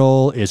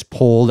Colonel is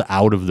pulled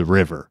out of the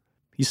river.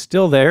 He's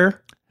still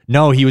there?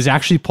 No, he was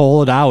actually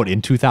pulled out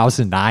in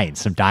 2009.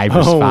 Some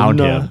divers found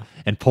him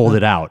and pulled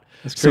it out.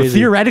 So crazy.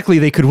 theoretically,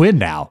 they could win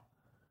now.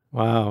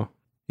 Wow.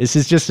 This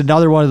is just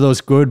another one of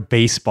those good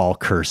baseball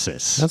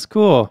curses. That's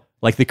cool.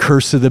 Like the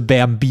curse of the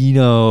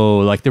Bambino,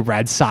 like the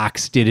Red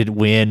Sox didn't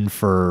win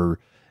for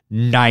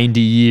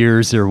 90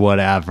 years or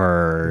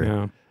whatever.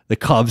 Yeah. The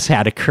Cubs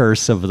had a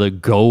curse of the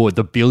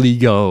Billy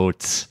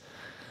Goats.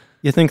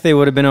 You think they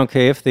would have been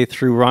okay if they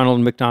threw Ronald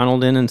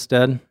McDonald in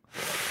instead?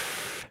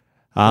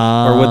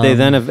 Or would they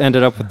then have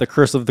ended up with the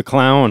curse of the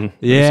clown? Or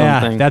Yeah,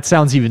 something? that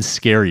sounds even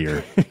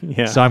scarier.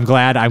 Yeah. So I'm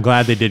glad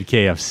they did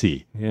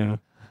KFC. Yeah.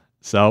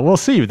 So we'll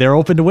see. They're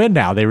open to win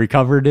now. They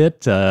recovered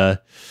it.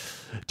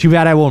 Too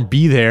bad I won't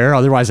be there.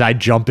 Otherwise, I'd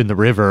jump in the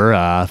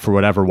river for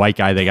whatever white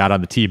guy they got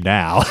on the team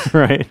now.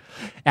 Right.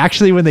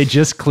 Actually, when they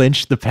just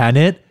clinched the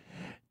pennant,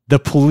 the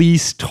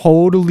police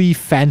totally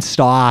fenced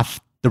off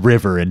the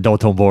river in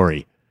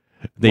Dotonbori.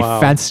 They Wow.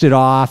 fenced it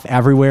off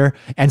everywhere,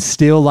 and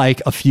still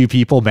like a few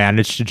people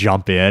managed to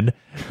jump in.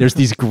 There's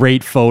these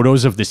great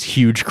photos of this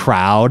huge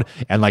crowd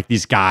and like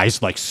these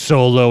guys like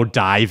solo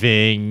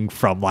diving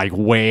from like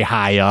way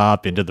high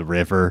up into the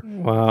river.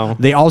 Wow.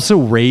 They also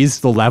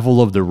raised the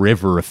level of the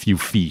river a few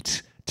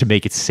feet to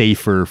make it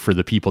safer for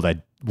the people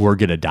that were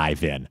going to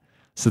dive in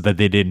so that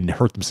they didn't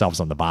hurt themselves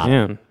on the bottom.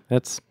 Man,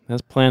 that's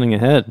planning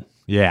ahead.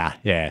 Yeah.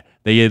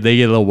 They get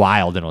a little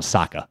wild in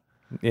Osaka.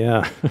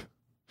 Yeah.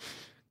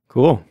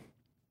 Cool.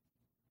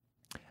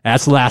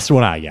 That's the last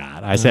one I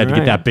got. I just had to get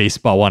right. that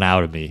baseball one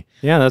out of me.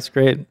 Yeah, that's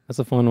great. That's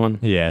a fun one.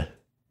 Yeah.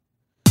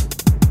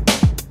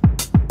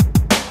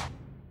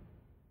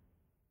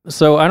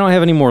 So I don't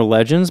have any more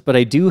legends, but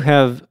I do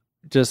have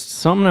just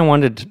something I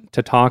wanted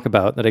to talk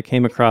about that I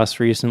came across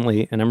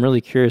recently, and I'm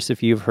really curious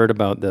if you've heard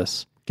about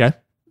this. Okay.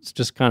 It's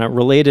just kind of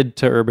related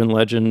to urban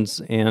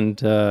legends and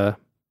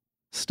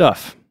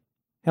stuff.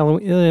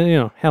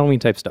 Halloween, Halloween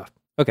type stuff.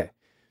 Okay.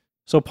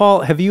 So,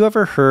 Paul, have you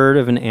ever heard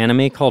of an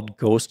anime called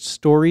Ghost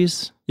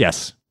Stories?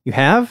 Yes. You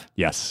have?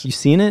 Yes. You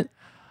seen it?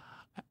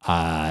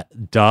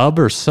 Dub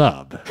or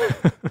sub?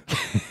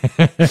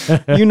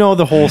 You know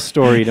the whole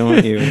story,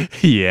 don't you?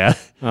 Yeah.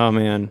 Oh,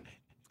 man.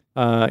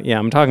 Yeah,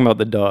 I'm talking about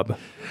the dub.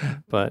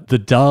 But The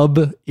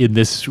dub in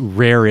this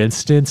rare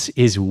instance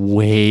is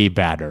way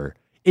better.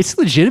 It's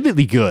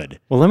legitimately good.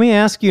 well, let me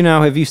ask you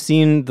now, have you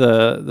seen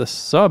the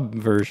sub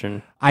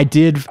version? I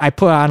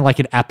put on like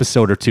an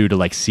episode or two to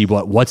like see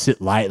what's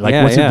it like? Like,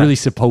 Yeah, what's yeah. it really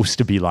supposed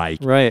to be like?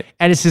 Right.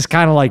 And it's just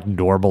kind of like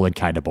normal and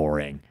kind of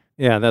boring.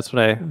 Yeah, that's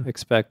what I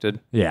expected.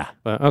 Yeah.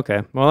 But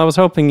okay. Well, I was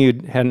hoping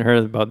you hadn't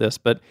heard about this,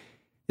 but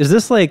is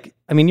this like,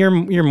 I mean,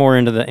 you're more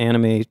into the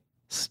anime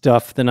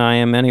stuff than I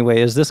am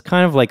anyway. Is this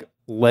kind of like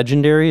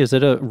legendary? Is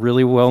it a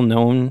really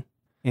well-known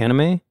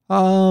anime?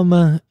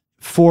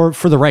 For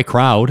the right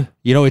crowd,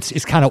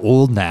 it's kind of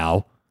old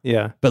now,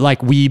 Yeah. but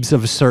like weebs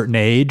of a certain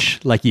age,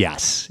 like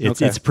yes,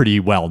 Okay. it's pretty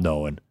well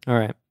known. All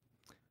right.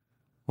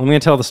 Well, I'm going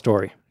to tell the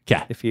story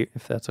Okay.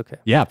 if that's okay.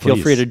 Yeah, Feel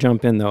please. free to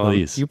jump in though.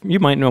 Please. You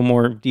might know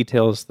more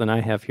details than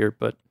I have here,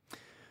 but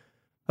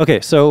okay.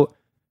 So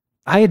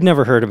I had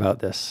never heard about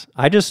this.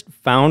 I just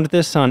found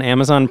this on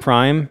Amazon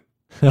Prime.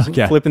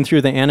 Okay. Flipping through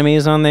the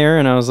animes on there,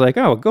 and I was like,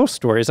 "Oh, ghost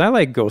stories! I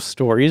like ghost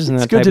stories." And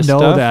It's that good type to of know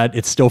stuff. that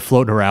it's still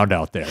floating around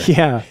out there.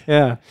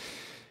 Yeah.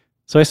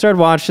 So I started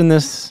watching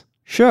this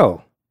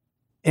show,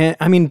 and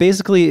I mean,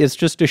 basically, it's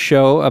just a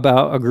show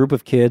about a group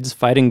of kids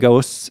fighting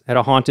ghosts at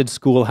a haunted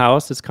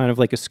schoolhouse. It's kind of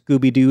like a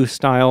Scooby-Doo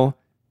style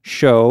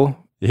show.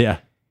 Yeah.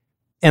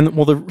 And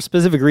well, the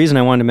specific reason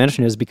I wanted to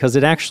mention is because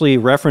it actually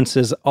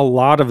references a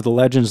lot of the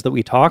legends that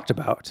we talked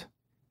about.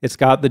 It's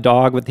got the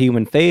dog with the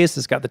human face.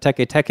 It's got the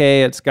teke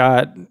teke. It's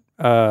got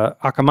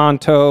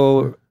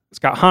Akamanto. it's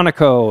got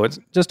Hanako. It's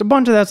just a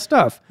bunch of that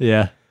stuff.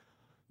 Yeah.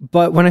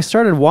 But when I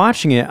started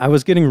watching it, I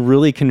was getting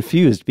really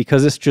confused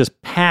because it's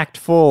just packed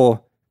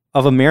full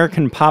of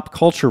American pop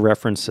culture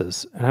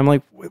references. And I'm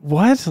like,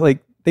 what? Like,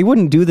 they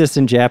wouldn't do this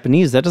in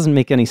Japanese. That doesn't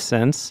make any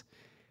sense.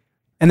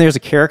 And there's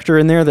a character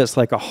in there that's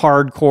like a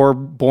hardcore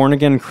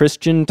born-again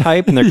Christian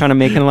type, and they're kind of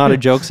making a lot of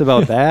jokes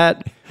about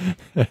that.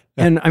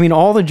 And I mean,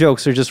 all the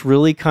jokes are just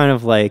really kind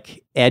of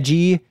like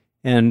edgy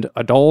and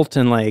adult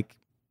and like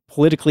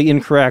politically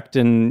incorrect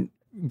and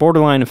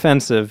borderline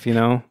offensive, you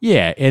know?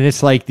 Yeah, and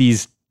it's like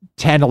these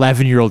 10,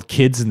 11-year-old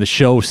kids in the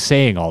show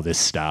saying all this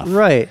stuff.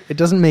 Right. It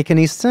doesn't make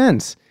any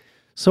sense.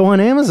 So on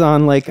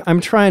Amazon, like, I'm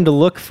trying to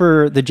look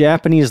for the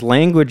Japanese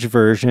language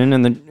version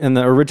and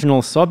the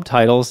original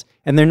subtitles,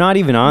 and they're not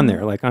even on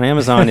there. Like on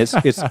Amazon, it's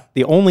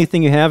the only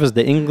thing you have is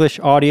the English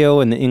audio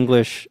and the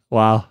English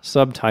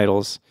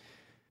subtitles.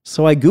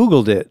 So I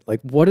Googled it. Like,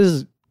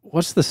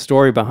 what's the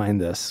story behind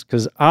this?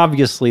 Because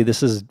obviously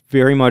this is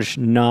very much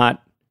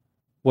not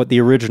what the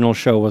original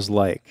show was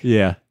like.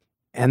 Yeah.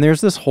 And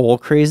there's this whole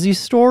crazy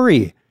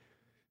story.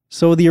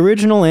 So the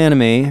original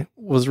anime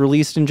was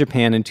released in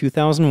Japan in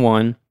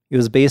 2001. It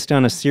was based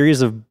on a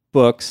series of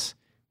books,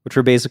 which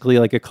were basically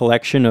like a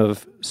collection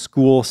of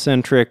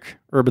school-centric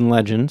urban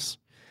legends.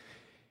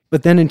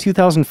 But then in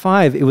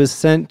 2005, it was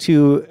sent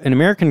to an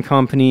American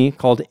company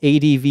called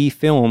ADV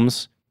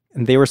Films,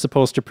 and they were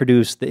supposed to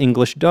produce the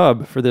English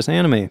dub for this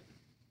anime.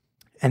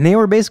 And they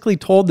were basically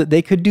told that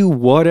they could do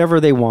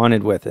whatever they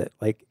wanted with it.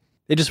 Like,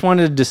 they just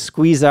wanted to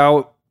squeeze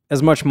out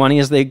as much money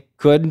as they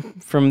could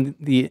from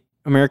the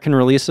American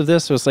release of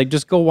this. So it's like,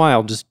 just go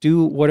wild. Just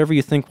do whatever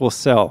you think will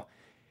sell.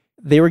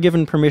 They were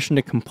given permission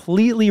to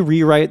completely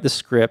rewrite the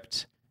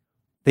script.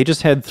 They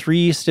just had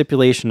 3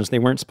 stipulations. They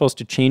weren't supposed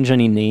to change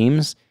any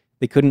names.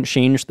 They couldn't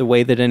change the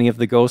way that any of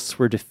the ghosts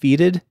were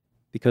defeated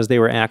because they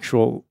were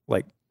actual,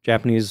 like,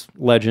 Japanese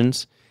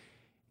legends.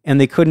 And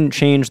they couldn't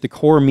change the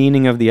core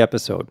meaning of the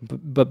episode.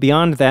 But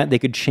beyond that, they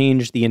could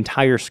change the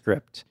entire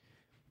script.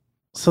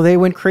 So they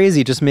went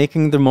crazy, just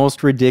making the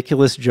most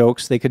ridiculous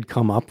jokes they could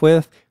come up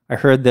with. I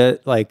heard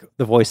that like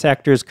the voice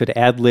actors could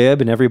ad-lib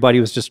and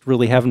everybody was just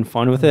really having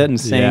fun with it and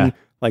saying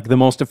like the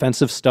most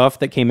offensive stuff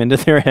that came into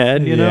their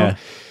head, you know?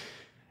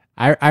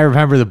 I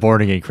remember the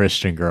born-again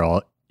Christian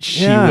girl.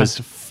 She was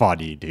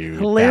funny, dude.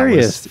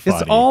 Hilarious.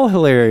 It's all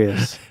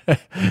hilarious.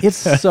 It's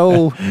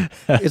so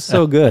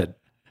good.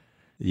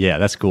 Yeah,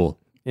 that's cool.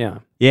 Yeah.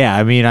 Yeah,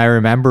 I mean, I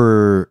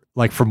remember,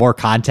 like, for more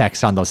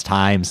context on those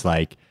times,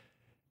 like,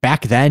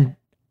 back then,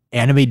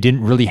 anime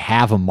didn't really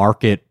have a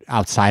market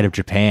outside of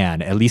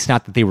Japan, at least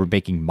not that they were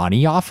making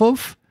money off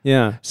of.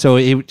 Yeah. So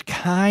it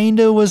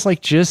kind of was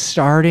like just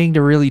starting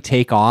to really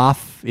take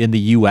off in the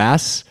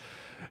US.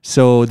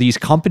 So these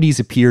companies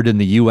appeared in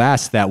the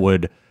US that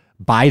would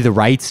buy the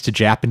rights to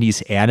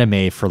Japanese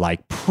anime for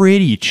like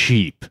pretty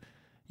cheap,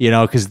 you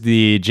know, because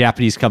the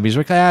Japanese companies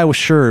were like, well,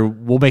 sure,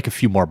 we'll make a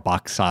few more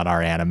bucks on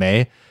our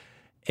anime.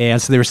 And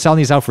so they were selling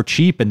these out for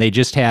cheap, and they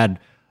just had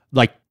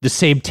like the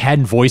same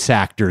 10 voice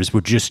actors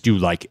would just do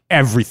like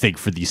everything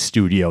for these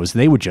studios. And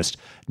they would just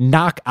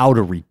knock out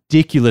a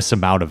ridiculous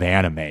amount of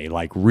anime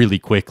like really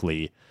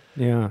quickly.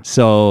 Yeah.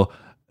 So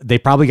they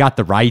probably got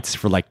the rights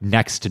for like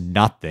next to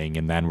nothing.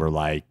 And then we're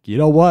like, you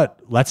know what?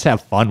 Let's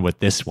have fun with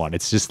this one.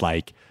 It's just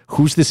like,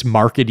 who's this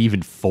market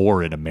even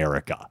for in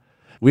America?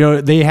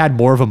 They had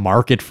more of a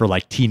market for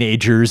like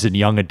teenagers and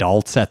young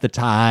adults at the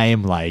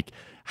time. Like,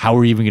 how are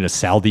we even going to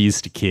sell these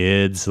to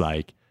kids?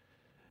 Like,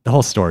 the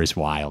whole story's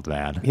wild,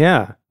 man.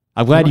 Yeah.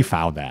 I'm glad you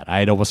found that. I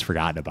had almost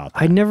forgotten about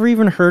that. I never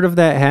even heard of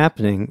that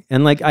happening.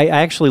 And like, I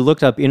actually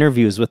looked up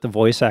interviews with the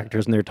voice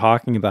actors and they're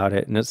talking about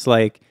it. And it's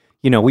like,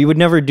 you know, we would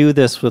never do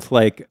this with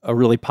like a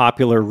really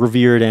popular,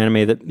 revered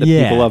anime that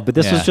people love. But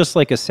this was just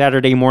like a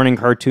Saturday morning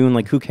cartoon.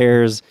 Like, who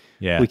cares?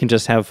 Yeah. We can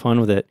just have fun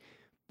with it.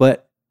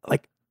 But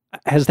like,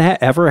 has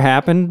that ever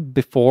happened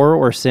before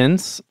or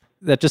since?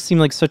 That just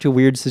seemed like such a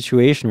weird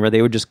situation where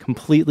they would just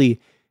completely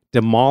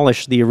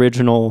demolish the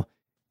original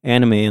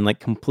anime and like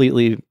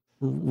completely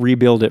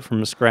rebuild it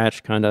from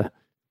scratch, kind of.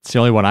 It's the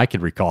only one I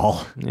could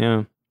recall.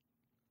 Yeah.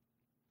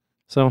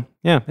 So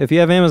yeah, if you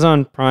have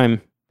Amazon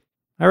Prime,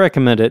 I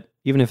recommend it,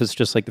 even if it's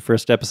just like the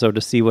first episode,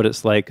 to see what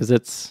it's like, because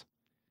it's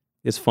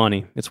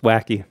funny, it's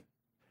wacky.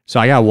 So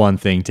I got one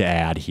thing to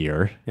add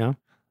here. Yeah.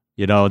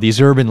 You know,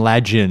 these urban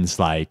legends,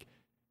 like,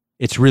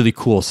 it's really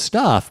cool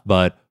stuff,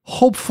 but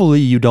hopefully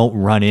you don't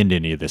run into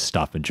any of this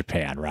stuff in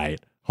Japan, right?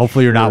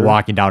 Hopefully you're not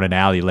walking down an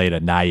alley late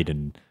at night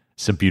and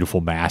some beautiful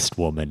masked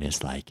woman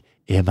is like,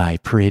 am I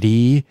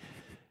pretty?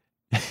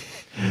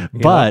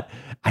 But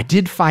I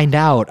did find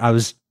out, I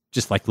was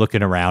just like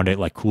looking around at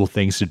like cool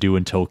things to do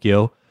in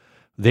Tokyo.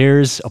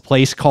 There's a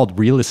place called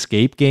Real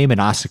Escape Game in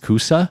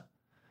Asakusa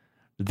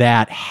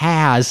that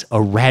has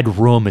a Red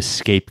Room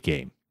escape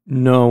game.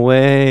 No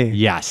way.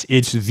 Yes,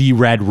 it's the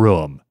Red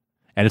Room.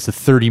 And it's a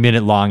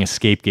 30-minute long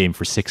escape game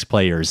for 6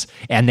 players.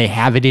 And they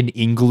have it in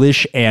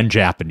English and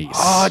Japanese.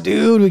 Oh,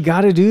 dude, we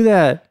got to do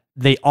that.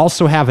 They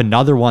also have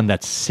another one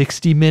that's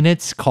 60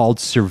 minutes called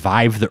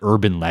Survive the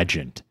Urban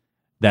Legend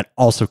that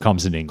also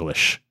comes in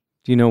English.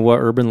 Do you know what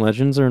urban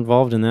legends are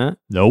involved in that?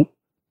 Nope.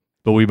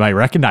 But we might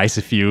recognize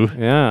a few.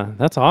 Yeah,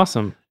 that's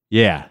awesome.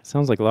 Yeah.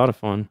 Sounds like a lot of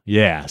fun.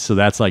 Yeah. So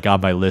that's like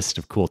on my list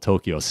of cool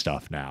Tokyo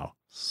stuff now.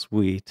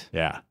 Sweet.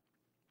 Yeah.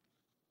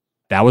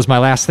 That was my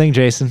last thing,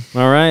 Jason.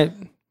 All right.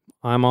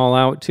 I'm all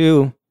out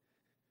too.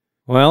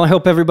 Well, I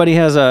hope everybody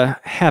has a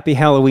happy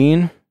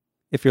Halloween.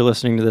 If you're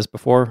listening to this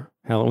before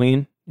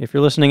Halloween. If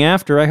you're listening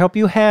after, I hope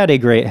you had a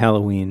great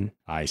Halloween.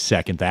 I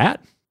second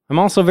that. I'm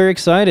also very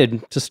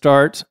excited to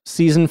start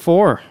season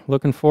 4.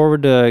 Looking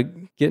forward to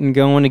getting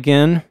going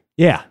again.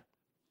 Yeah.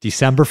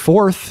 December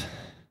 4th.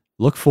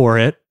 Look for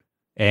it.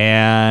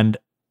 And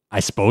I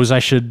suppose I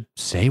should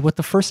say what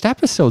the first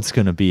episode's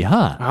going to be,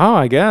 huh? Oh,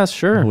 I guess,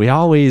 sure. We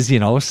always,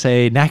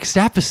 say next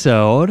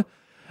episode.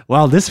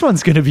 Well, this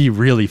one's going to be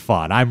really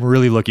fun. I'm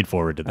really looking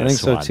forward to this I think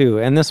so one. too.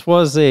 And this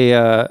was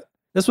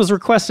this was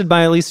requested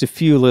by at least a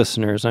few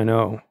listeners, I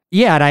know.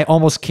 Yeah, and I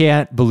almost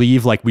can't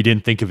believe we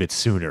didn't think of it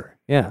sooner.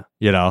 Yeah.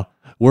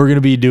 We're going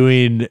to be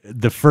doing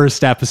the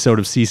first episode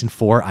of season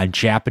 4 on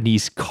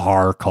Japanese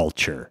car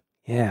culture.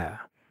 Yeah.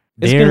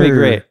 It's going to be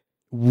great.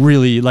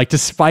 Really,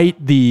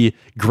 despite the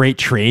great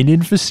train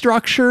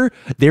infrastructure,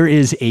 there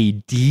is a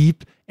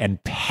deep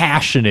and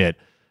passionate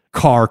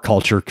car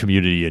culture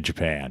community in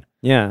Japan.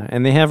 Yeah,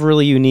 and they have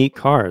really unique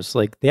cars.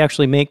 They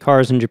actually make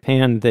cars in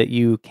Japan that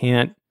you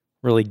can't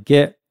really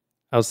get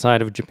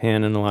outside of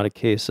Japan in a lot of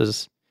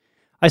cases.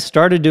 I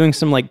started doing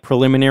some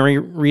preliminary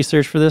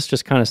research for this,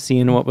 just kind of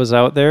seeing what was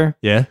out there.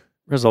 Yeah.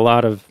 There's a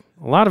lot of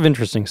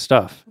interesting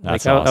stuff.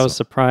 That's I awesome. was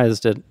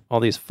surprised at all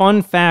these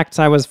fun facts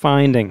I was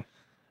finding.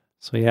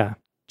 So yeah.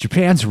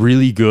 Japan's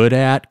really good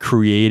at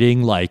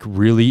creating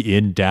really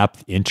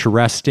in-depth,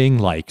 interesting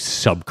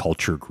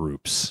subculture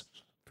groups.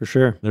 For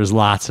sure. There's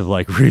lots of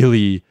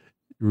really,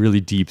 really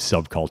deep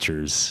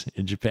subcultures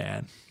in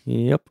Japan.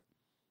 Yep.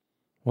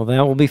 Well,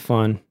 that will be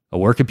fun.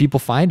 Where can people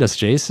find us,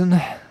 Jason?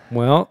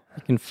 Well,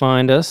 you can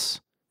find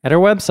us at our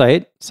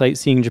website,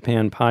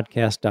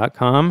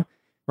 sightseeingjapanpodcast.com.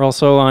 We're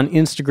also on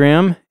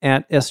Instagram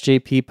at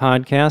SJP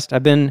Podcast.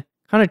 I've been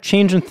kind of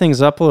changing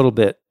things up a little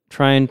bit,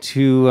 trying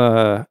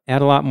to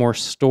add a lot more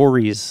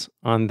stories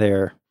on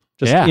there.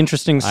 Just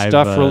interesting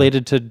stuff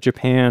related to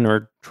Japan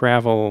or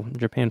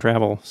Japan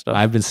travel stuff.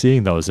 I've been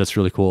seeing those. That's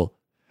really cool.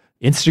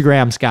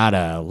 Instagram's got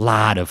a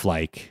lot of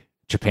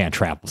Japan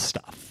travel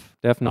stuff.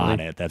 Definitely. On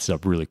it. That's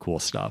really cool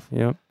stuff.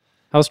 Yep.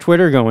 How's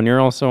Twitter going? You're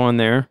also on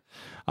there.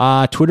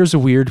 Twitter's a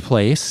weird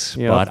place,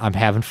 but I'm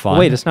having fun.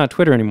 Wait, it's not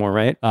Twitter anymore,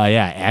 right?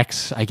 Yeah,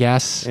 X, I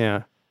guess.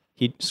 Yeah.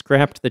 He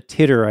scrapped the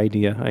titter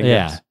idea, I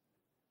guess.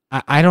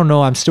 I don't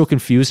know. I'm still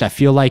confused. I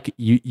feel like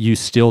you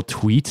still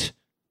tweet,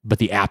 but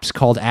the app's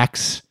called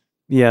X.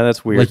 Yeah,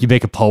 that's weird. You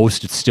make a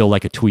post, it's still a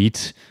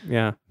tweet.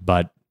 Yeah.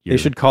 But they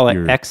should call it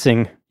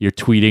Xing. You're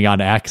tweeting on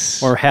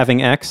X. Or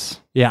having X.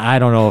 Yeah, I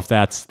don't know if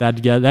that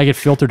get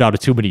filtered out of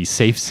too many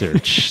safe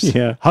search.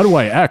 Yeah. How do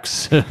I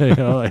X?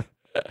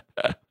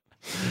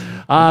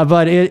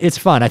 But it's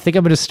fun. I think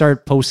I'm going to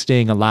start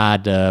posting a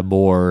lot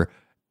more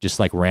just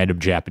random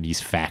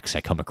Japanese facts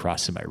I come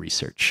across in my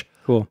research.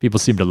 Cool. People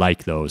seem to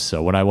like those.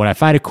 So when I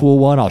find a cool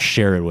one, I'll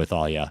share it with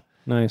all you.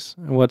 Nice.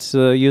 What's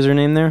the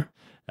username there?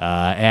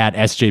 At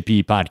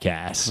SJP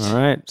Podcast. All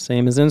right.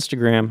 Same as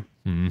Instagram.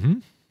 Mm-hmm.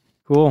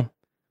 Cool.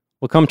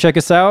 Well, come check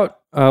us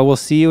out. We'll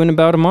see you in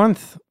about a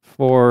month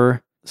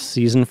for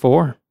season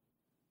 4.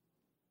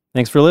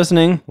 Thanks for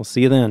listening. We'll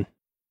see you then.